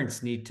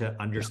 Parents need to Yeah.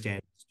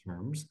 understand these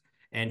terms.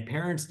 And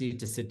parents need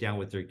to sit down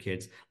with their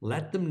kids,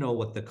 let them know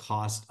what the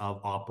cost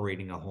of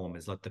operating a home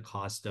is, what the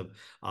cost of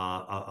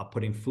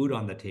putting food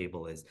on the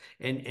table is,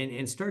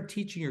 and start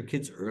teaching your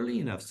kids early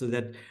enough so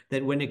that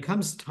when it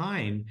comes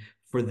time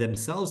for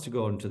themselves to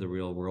go into the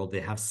real world,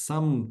 they have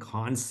some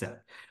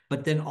concept.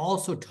 But then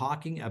also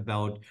talking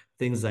about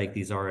things like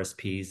these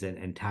RSPs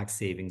and tax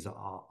savings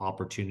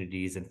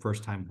opportunities and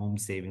first time home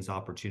savings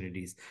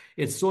opportunities.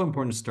 It's so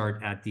important to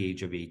start at the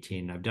age of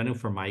 18. I've done it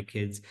for my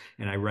kids,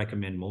 and I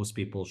recommend most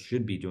people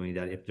should be doing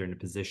that if they're in a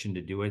position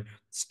to do it.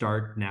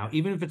 Start now,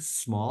 even if it's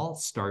small.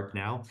 Start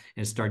now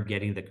and start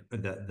getting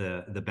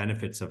the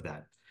benefits of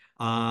that.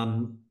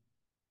 Um,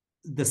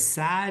 the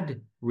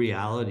sad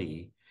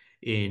reality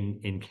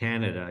in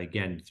Canada,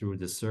 again through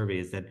the survey,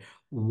 is that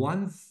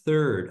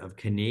 1/3 of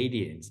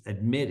Canadians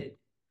admitted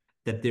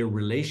that their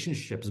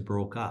relationships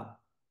broke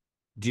up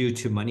due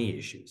to money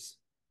issues.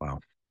 Wow.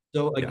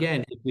 So Yeah.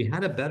 again, if we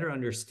had a better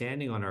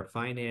understanding on our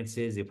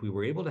finances, if we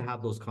were able to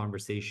have those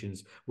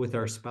conversations with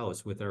our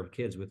spouse, with our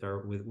kids, with your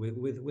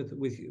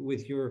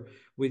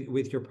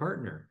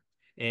partner,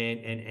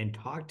 and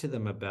talk to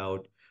them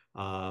about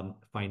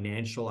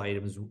financial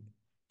items,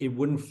 it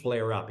wouldn't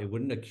flare up, it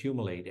wouldn't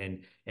accumulate,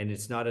 and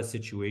it's not a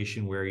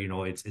situation where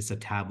it's a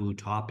taboo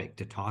topic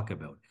to talk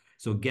about.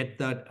 So get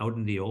that out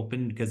in the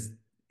open because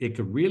it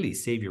could really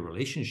save your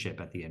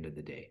relationship at the end of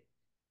the day.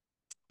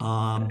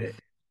 Um,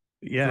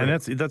 Yeah,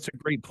 and Sorry. that's a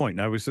great point.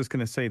 I was just going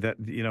to say that,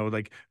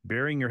 like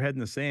burying your head in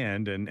the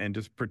sand and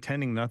just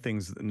pretending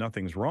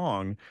nothing's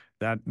wrong,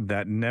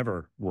 that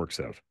never works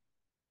out.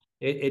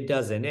 It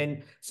doesn't.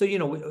 And so,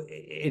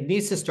 it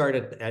needs to start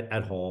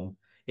at home.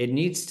 It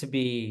needs to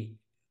be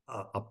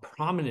a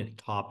prominent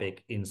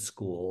topic in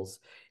schools.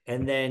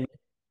 And then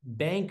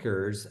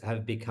bankers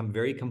have become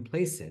very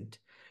complacent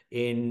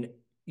in,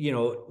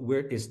 where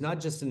it's not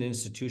just an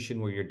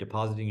institution where you're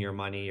depositing your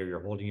money or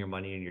you're holding your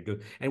money and you're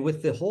doing, and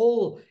with the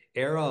whole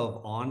era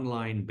of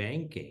online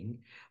banking,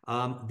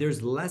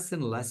 there's less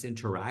and less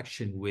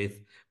interaction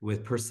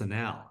with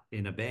personnel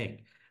in a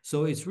bank.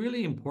 So it's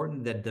really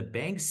important that the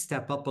banks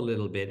step up a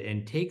little bit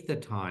and take the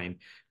time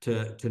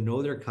to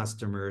know their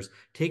customers,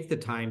 take the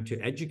time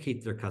to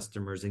educate their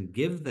customers and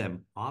give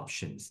them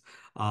options.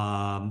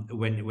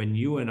 When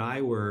you and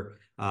I were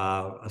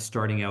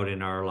starting out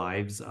in our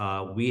lives,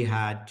 we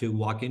had to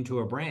walk into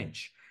a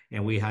branch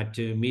and we had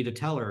to meet a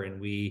teller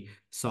and we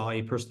saw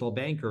a personal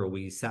banker.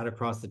 We sat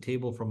across the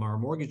table from our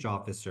mortgage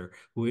officer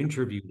who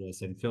interviewed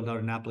us and filled out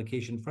an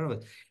application in front of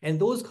us. And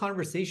those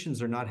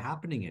conversations are not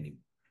happening anymore.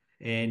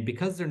 And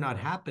because they're not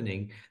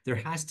happening, there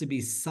has to be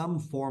some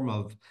form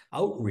of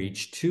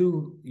outreach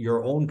to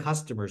your own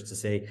customers to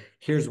say,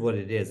 here's what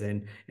it is.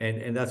 And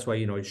that's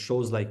why,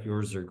 shows like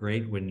yours are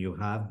great when you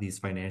have these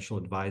financial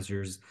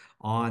advisors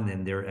on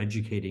and they're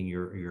educating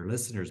your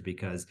listeners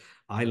because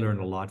I learn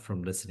a lot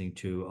from listening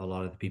to a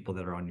lot of the people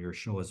that are on your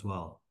show as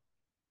well.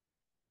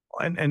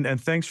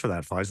 And thanks for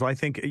that, Faisal. I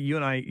think you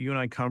and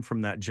I come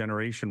from that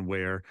generation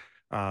where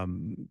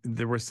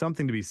there was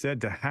something to be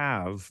said to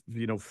have,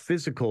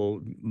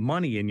 physical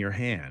money in your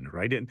hand,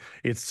 right? And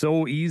it's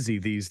so easy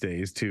these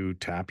days to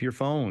tap your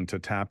phone, to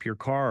tap your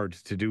card,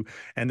 to do,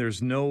 and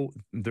there's no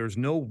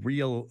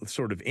real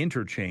sort of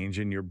interchange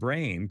in your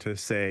brain to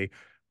say,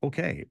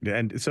 okay.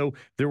 And so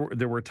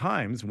there were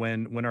times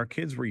when our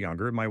kids were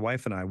younger, my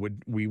wife and I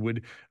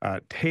would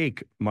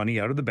take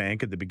money out of the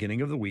bank at the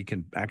beginning of the week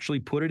and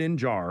actually put it in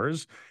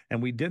jars, and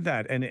we did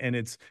that. And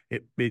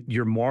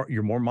you're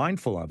more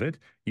mindful of it.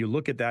 You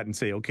look at that and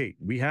say, okay,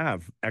 we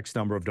have X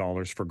number of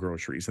dollars for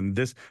groceries, and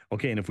this,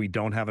 okay, and if we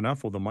don't have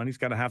enough, well, the money's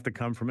got to have to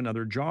come from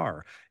another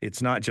jar.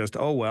 It's not just,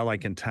 oh well, I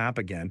can tap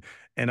again.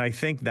 And I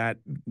think that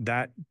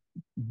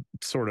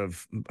sort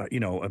of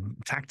a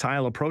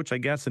tactile approach, I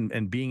guess,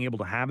 and being able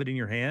to have it in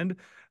your hand,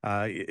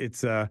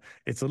 it's a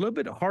little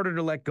bit harder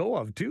to let go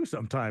of too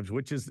sometimes,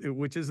 which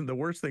isn't the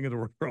worst thing in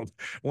the world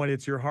when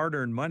it's your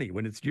hard-earned money.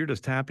 When you're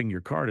just tapping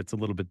your card, it's a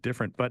little bit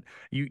different. But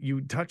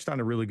you touched on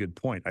a really good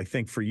point. I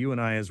think for you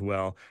and I as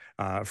well,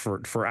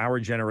 for our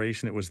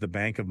generation, it was the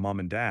bank of mom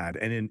and dad,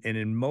 and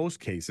in most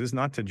cases,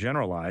 not to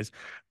generalize,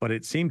 but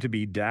it seemed to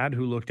be dad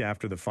who looked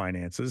after the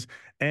finances,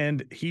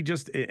 and he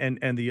just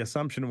and the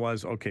assumption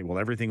was, okay, well,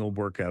 everything will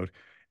work out.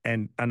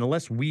 And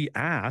unless we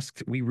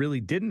asked, we really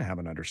didn't have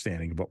an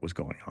understanding of what was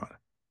going on.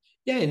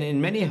 Yeah, and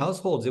in many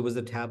households, it was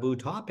a taboo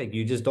topic.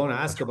 You just don't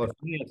ask That's right. about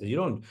finances.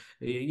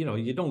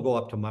 You don't go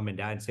up to mom and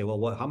dad and say,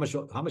 "Well, how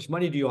much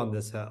money do you on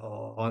this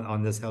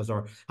on this house,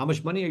 or how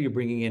much money are you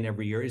bringing in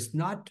every year?" It's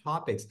not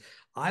topics.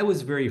 I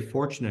was very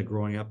fortunate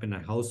growing up in a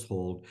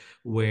household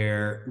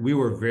where we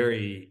were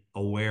very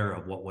aware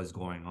of what was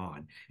going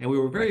on, and we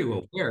were very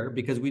Right. aware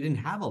because we didn't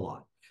have a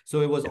lot.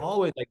 So it was Yeah.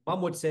 always like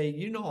mom would say,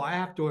 I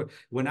have to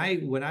when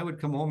I would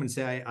come home and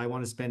say I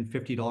want to spend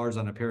 $50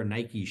 on a pair of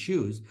Nike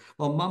shoes.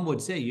 Well, mom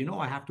would say,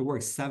 I have to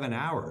work 7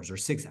 hours or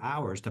 6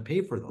 hours to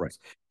pay for Right. those.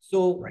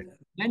 So Right.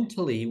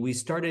 mentally, we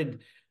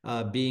started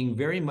being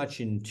very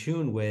much in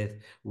tune with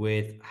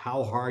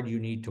how hard you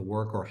need to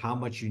work or how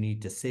much you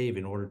need to save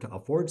in order to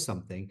afford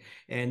something.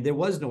 And there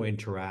was no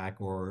interact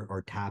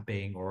or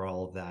tapping or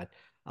all of that.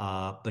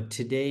 But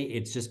today,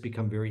 it's just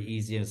become very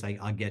easy, and it's like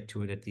I'll get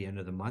to it at the end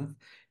of the month,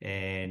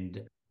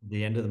 and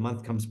the end of the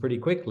month comes pretty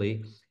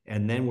quickly,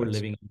 and then we're That's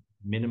living in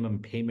minimum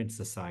payment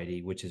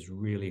society, which is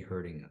really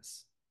hurting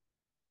us.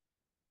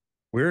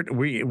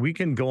 we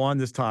can go on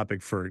this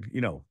topic for,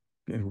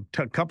 a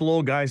couple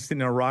old guys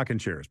sitting in our rocking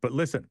chairs. But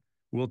listen,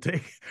 we're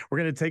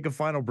going to take a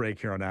final break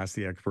here on Ask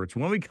the Experts.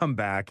 When we come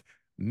back,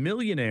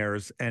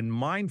 millionaires and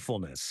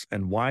mindfulness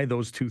and why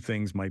those two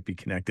things might be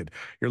connected.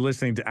 You're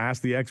listening to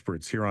Ask the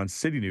Experts here on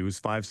City News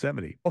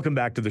 570. Welcome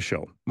back to the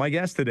show. My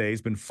guest today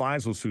has been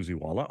Faisal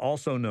Susiwala,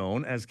 also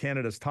known as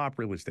Canada's top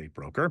real estate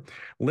broker.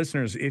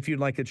 Listeners, if you'd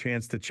like a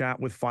chance to chat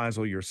with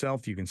Faisal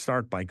yourself, you can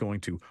start by going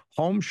to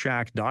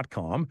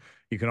homeshack.com.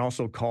 You can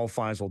also call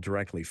Faisal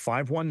directly,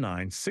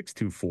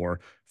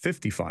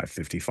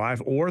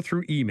 519-624-5555, or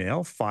through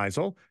email,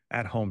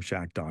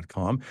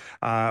 faisal@homeshack.com.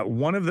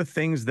 One of the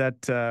things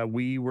that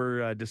we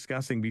were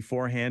discussing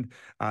beforehand,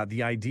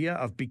 the idea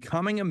of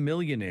becoming a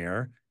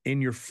millionaire in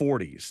your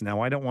 40s.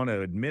 Now, I don't want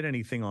to admit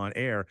anything on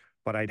air,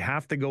 but I'd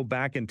have to go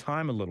back in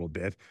time a little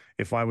bit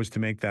if I was to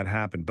make that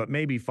happen. But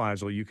maybe,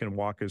 Faisal, you can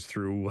walk us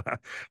through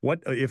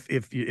what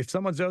if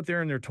someone's out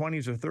there in their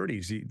 20s or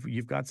 30s,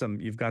 you've got some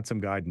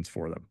guidance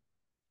for them.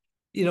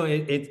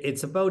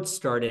 It's about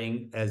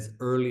starting as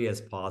early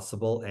as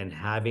possible and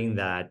having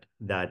that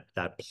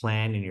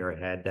plan in your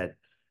head that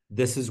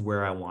this is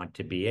where I want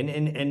to be.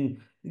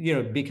 And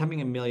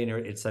becoming a millionaire,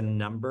 it's a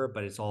number,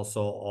 but it's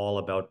also all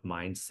about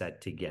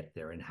mindset to get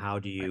there. And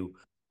Right.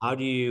 how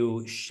do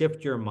you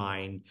shift your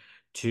mind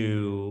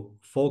to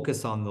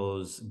focus on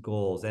those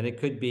goals? And it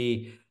could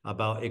be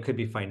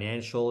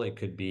financial, it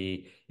could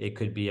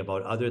be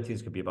about other things,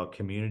 it could be about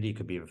community, it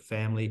could be about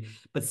family,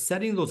 but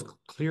setting those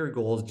clear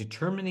goals,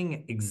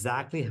 determining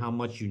exactly how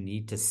much you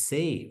need to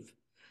save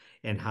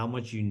and how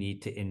much you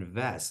need to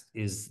invest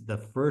is the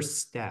first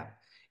step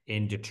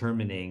in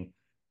determining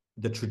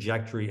the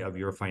trajectory of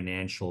your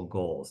financial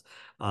goals.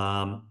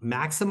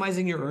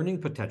 Maximizing your earning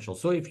potential.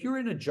 So if you're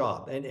in a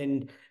job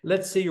and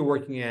let's say you're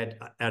working at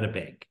a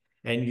bank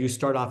and you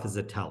start off as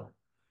a teller.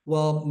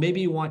 Well,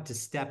 maybe you want to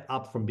step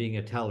up from being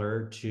a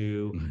teller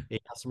to Mhm. a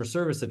customer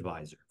service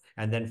advisor.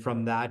 And then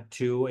from that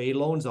to a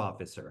loans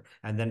officer,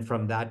 and then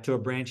from that to a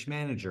branch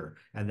manager,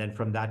 and then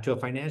from that to a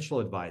financial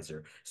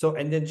advisor. So,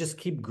 and then just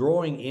keep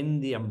growing in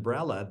the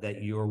umbrella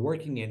that you're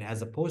working in,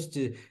 as opposed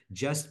to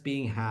just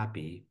being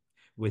happy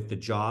with the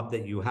job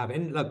that you have.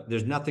 And look,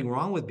 there's nothing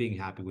wrong with being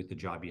happy with the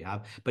job you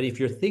have. But if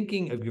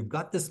you've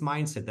got this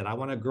mindset that I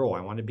want to grow, I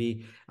want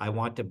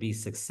to be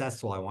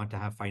successful, I want to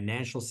have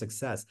financial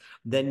success,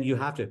 then you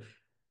have to.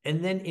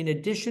 And then in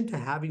addition to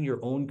having your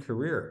own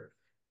career,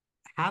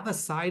 have a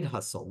side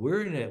hustle.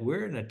 We're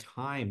in a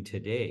time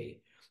today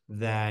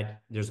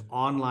that there's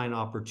online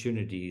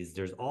opportunities.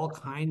 There's all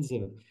kinds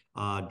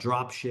of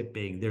drop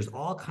shipping. There's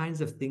all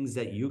kinds of things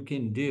that you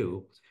can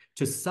do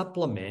to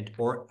supplement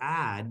or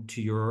add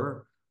to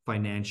your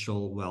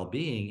financial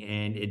well-being.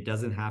 And it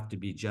doesn't have to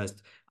be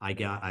just I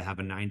have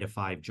a 9 to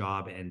 5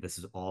 job and this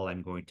is all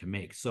I'm going to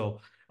make. So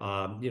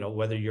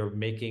whether you're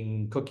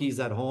making cookies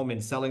at home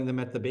and selling them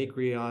at the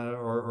bakery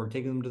or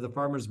taking them to the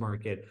farmer's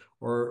market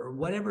or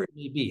whatever it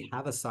may be,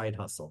 have a side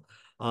hustle.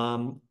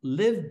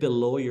 Live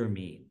below your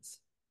means.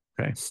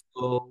 Okay.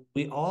 So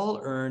we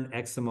all earn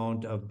X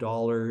amount of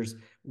dollars.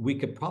 We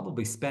could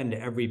probably spend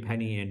every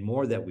penny and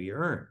more that we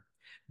earn.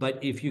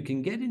 But if you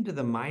can get into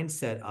the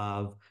mindset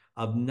of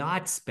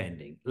not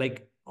spending,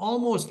 like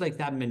almost like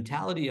that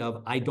mentality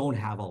of I don't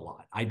have a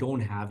lot, I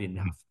don't have Mhm.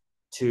 enough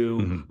to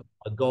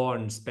Mhm. go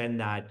and spend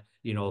that,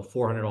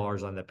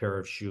 $400 on the pair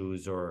of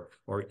shoes or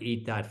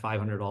eat that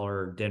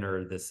 $500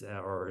 dinner this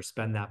or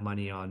spend that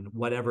money on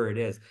whatever it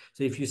is.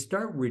 So if you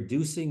start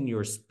reducing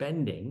your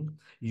spending,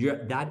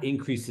 that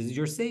increases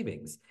your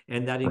savings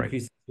and that Right.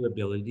 increases your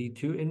ability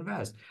to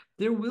invest.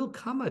 There will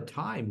come a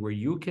time where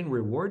you can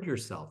reward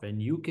yourself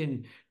and you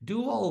can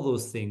do all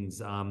those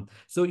things.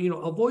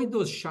 Avoid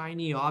those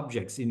shiny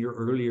objects in your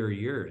earlier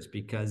years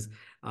because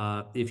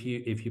if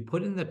you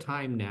put in the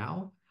time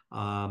now,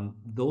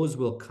 those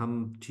will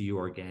come to you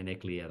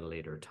organically at a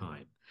later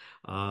time.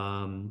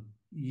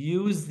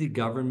 Use the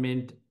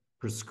government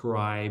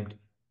prescribed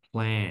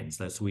plans.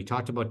 So we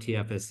talked about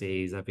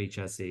TFSAs,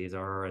 FHSAs,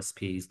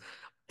 RRSPs,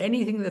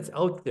 anything that's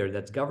out there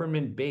that's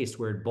government based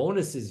where it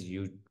bonuses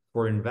you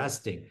for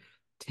investing.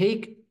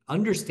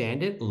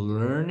 Understand it,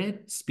 learn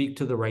it, speak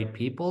to the right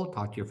people,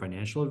 talk to your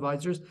financial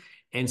advisors,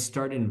 and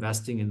start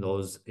investing in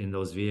those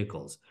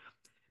vehicles.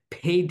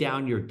 Pay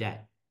down your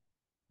debt.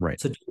 Right.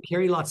 So don't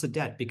carry lots of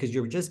debt because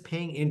you're just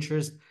paying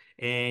interest.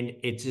 And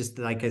it's just,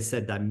 like I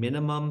said, that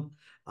minimum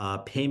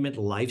payment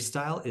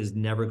lifestyle is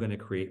never going to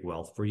create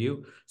wealth for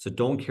you. So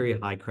don't carry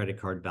high credit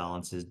card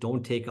balances.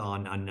 Don't take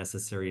on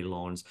unnecessary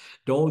loans.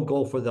 Don't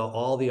go for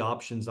all the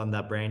options on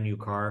that brand new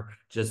car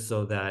just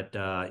so that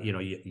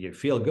you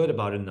feel good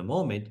about it in the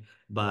moment,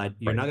 but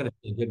you're Right. not going to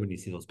feel good when you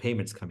see those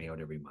payments coming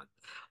out every month.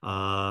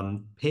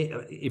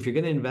 If you're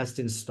going to invest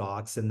in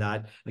stocks and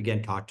that,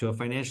 again, talk to a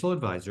financial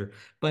advisor,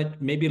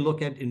 but maybe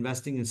look at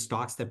investing in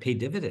stocks that pay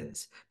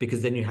dividends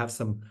because then you have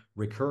some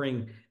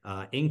recurring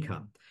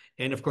income.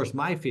 And of course,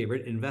 my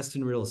favorite, invest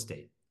in real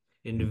estate.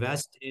 Mhm.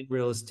 Invest in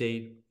real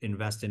estate,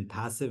 invest in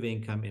passive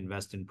income,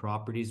 invest in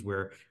properties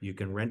where you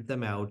can rent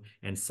them out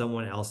and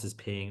someone else is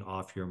paying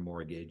off your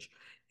mortgage.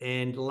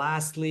 And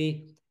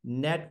lastly,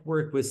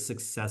 network with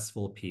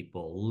successful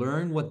people,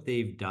 learn what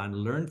they've done,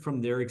 learn from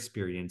their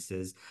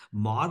experiences,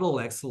 model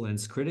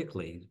excellence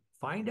critically,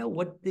 find out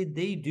what did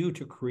they do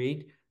to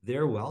create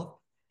their wealth.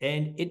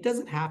 And it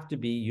doesn't have to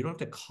be, you don't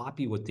have to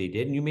copy what they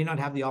did, and you may not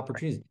have the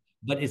opportunities,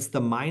 but it's the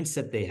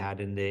mindset they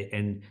had and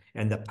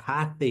the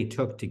path they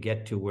took to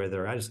get to where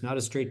they're at. It's not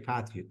a straight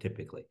path you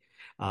typically.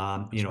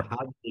 That's right. How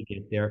did they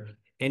get there?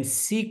 And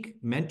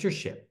seek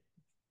mentorship.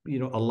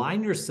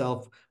 Align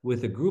yourself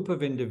with a group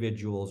of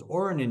individuals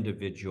or an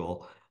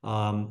individual.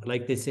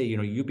 Like they say,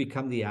 you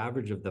become the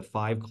average of the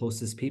 5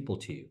 closest people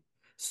to you.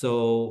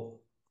 So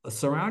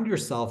surround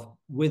yourself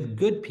with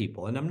good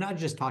people. And I'm not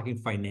just talking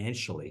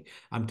financially,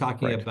 I'm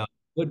talking Right. about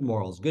good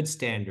morals, good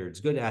standards,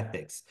 good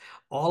ethics,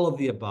 all of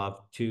the above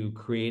to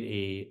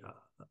create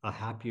a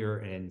happier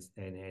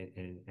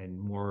and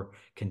more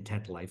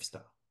content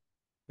lifestyle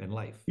in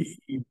life.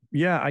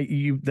 Yeah, I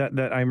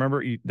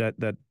remember that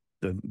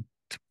the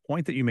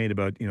point that you made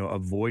about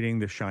avoiding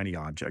the shiny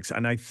objects,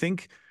 and I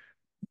think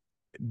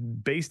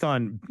based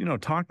on,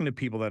 talking to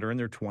people that are in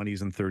their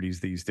 20s and 30s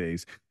these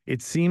days,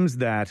 it seems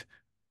that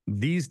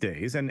these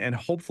days, and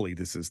hopefully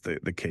this is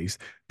the case,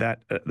 that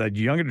that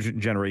younger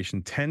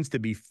generation tends to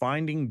be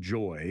finding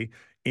joy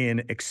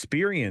in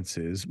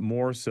experiences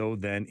more so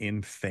than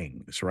in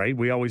things, right?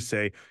 We always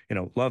say,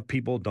 love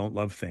people, don't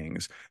love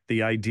things.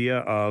 The idea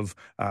of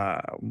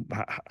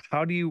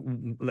how do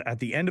you, at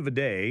the end of a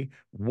day,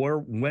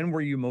 when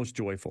were you most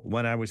joyful?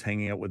 When I was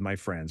hanging out with my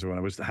friends, or when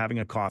I was having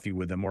a coffee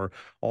with them, or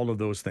all of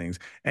those things.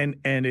 And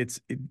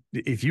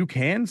if you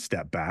can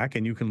step back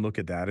and you can look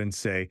at that and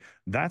say,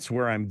 that's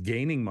where I'm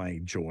gaining my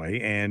joy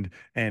and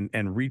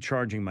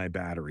recharging my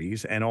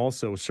batteries, and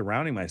also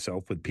surrounding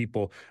myself with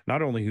people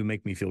not only who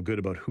make me feel good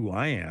about who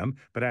I am,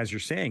 but as you're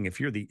saying, if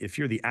you're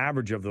the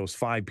average of those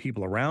five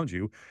people around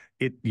you,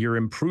 you're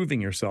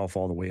improving yourself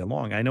all the way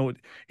along. I know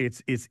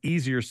it's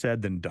easier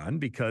said than done,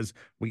 because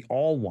we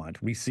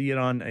see it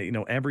on,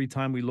 every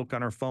time we look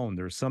on our phone,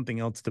 there's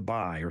something else to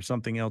buy or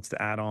something else to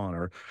add on,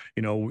 or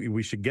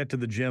we should get to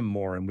the gym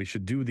more and we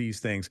should do these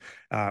things.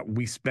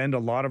 We spend a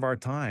lot of our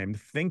time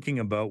thinking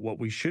about what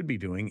we should be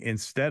doing,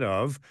 instead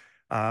of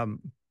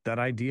that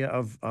idea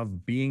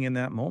of being in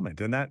that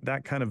moment. And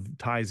that kind of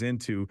ties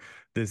into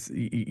this,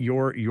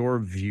 your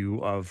view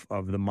of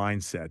the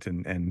mindset,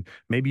 and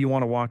maybe you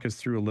want to walk us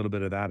through a little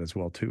bit of that as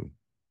well too.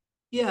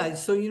 Yeah,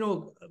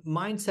 so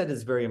mindset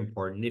is very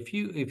important. If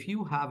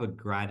you have a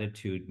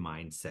gratitude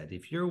mindset,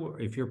 if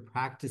you're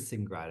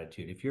practicing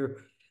gratitude, if you're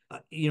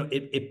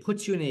it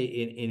puts you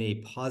in a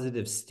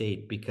positive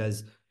state,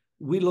 because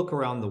we look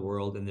around the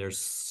world and there's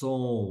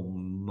so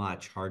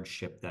much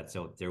hardship that's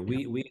out there.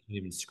 Yeah, We haven't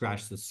even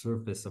scratched the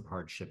surface of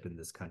hardship in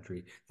this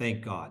country.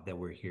 Thank God that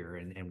we're here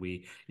and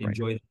we right.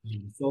 enjoy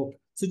the so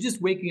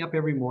just waking up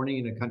every morning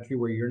in a country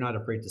where you're not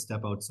afraid to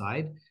step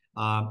outside,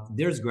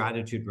 there's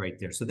gratitude right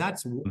there. So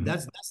that's Mhm.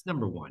 that's that's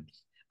number one.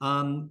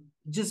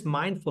 Just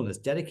mindfulness,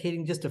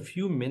 dedicating just a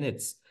few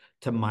minutes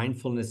to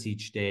mindfulness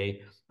each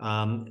day,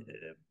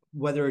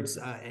 whether it's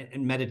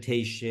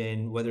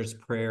meditation, whether it's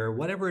prayer,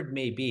 whatever it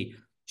may be,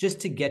 just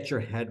to get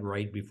your head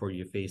right before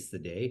you face the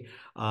day.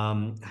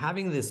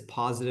 Having this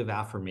positive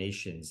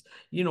affirmations,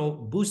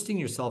 boosting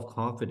your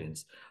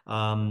self-confidence,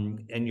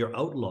 and your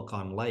outlook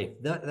on life.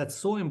 That's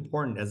so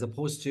important, as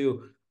opposed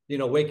to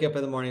wake up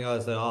in the morning, I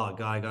was like, oh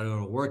God, I gotta go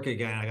to work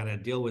again. I gotta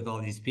deal with all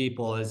these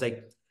people. It's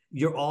like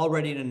you're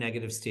already in a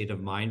negative state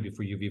of mind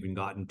before you've even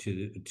gotten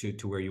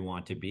to where you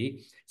want to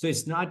be. So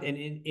it's not, and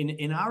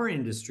in our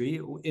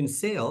industry, in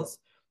sales,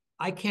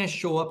 I can't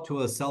show up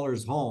to a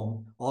seller's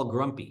home all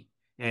grumpy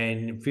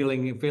and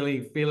feeling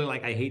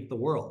like I hate the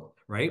world,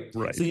 right? So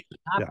Right. you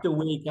have Yeah. to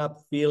wake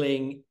up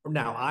feeling.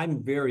 Now,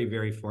 I'm very,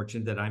 very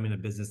fortunate that I'm in a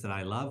business that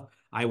I love.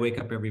 I wake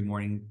up every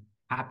morning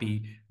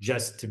happy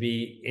just to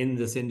be in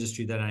this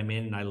industry that I'm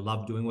in, and I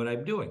love doing what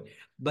I'm doing.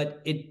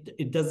 But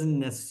it doesn't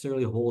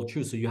necessarily hold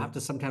true. So you have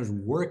to sometimes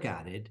work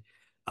at it,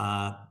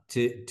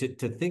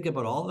 to think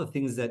about all the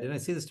things that. And I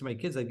say this to my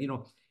kids, like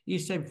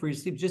each time before you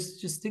sleep,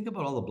 just think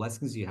about all the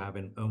blessings you have,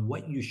 and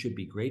what you should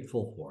be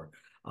grateful for.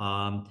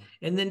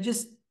 And then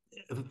just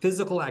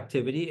physical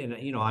activity, and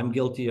I'm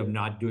guilty of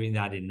not doing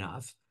that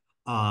enough.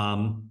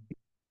 Um,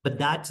 but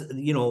that's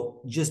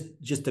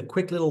just a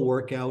quick little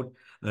workout,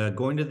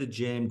 going to the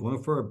gym,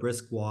 going for a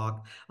brisk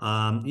walk,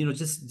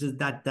 just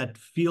that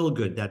feel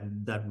good,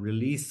 that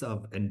release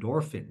of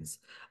endorphins.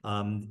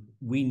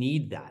 We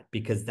need that,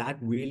 because that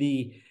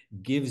really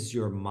gives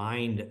your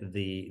mind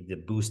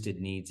the boost it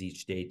needs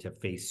each day to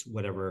face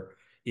whatever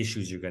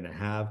issues you're going to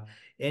have.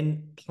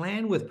 And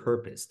plan with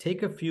purpose.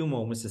 Take a few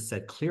moments to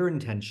set clear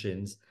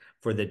intentions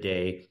for the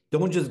day.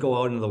 Don't just go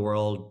out into the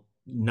world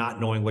not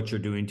knowing what you're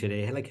doing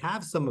today. Like,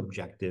 have some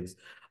objectives,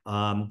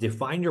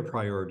 define your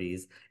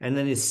priorities, and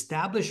then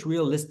establish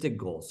realistic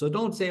goals. So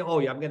don't say, oh,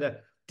 yeah, I'm going to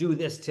do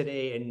this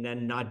today and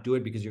then not do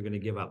it because you're going to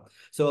give up.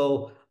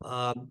 So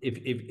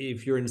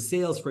if you're in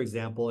sales, for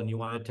example, and you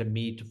wanted to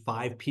meet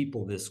 5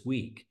 people this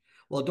week,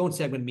 well, don't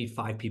say I'm going to meet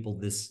 5 people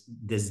this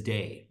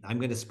day. I'm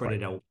going to spread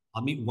Right. it out.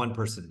 I'll meet one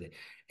person a day,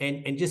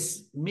 and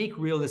just make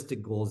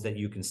realistic goals that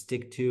you can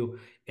stick to.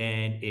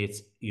 And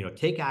it's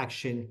take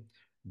action,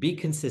 be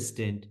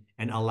consistent,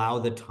 and allow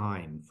the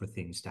time for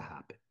things to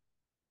happen.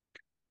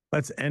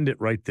 Let's end it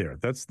right there.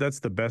 That's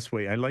the best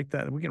way. I like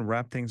that. We can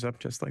wrap things up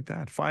just like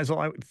that.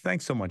 Faisal,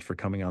 thanks so much for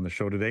coming on the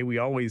show today. We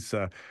always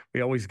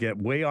get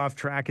way off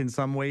track in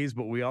some ways,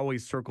 but we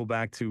always circle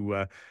back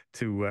to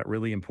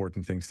really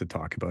important things to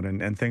talk about.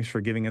 And thanks for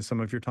giving us some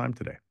of your time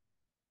today.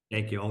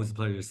 Thank you. Always a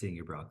pleasure seeing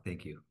you, Brock.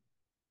 Thank you.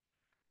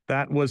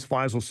 That was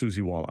Faisal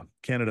Susiwala,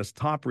 Canada's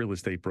top real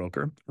estate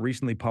broker,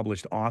 recently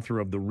published author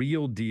of The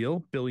Real Deal,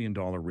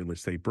 Billion-Dollar Real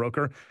Estate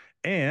Broker,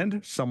 and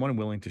someone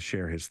willing to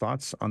share his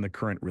thoughts on the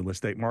current real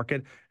estate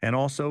market, and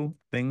also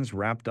things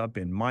wrapped up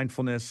in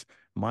mindfulness,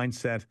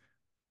 mindset,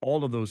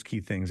 all of those key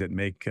things that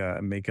make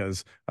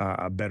us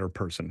a better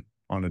person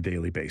on a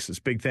daily basis.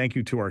 Big thank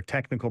you to our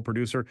technical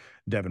producer,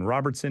 Devin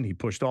Robertson. He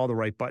pushed all the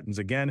right buttons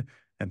again.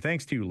 And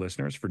thanks to you,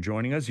 listeners, for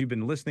joining us. You've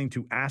been listening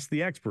to Ask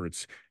the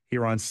Experts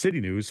here on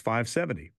City News 570.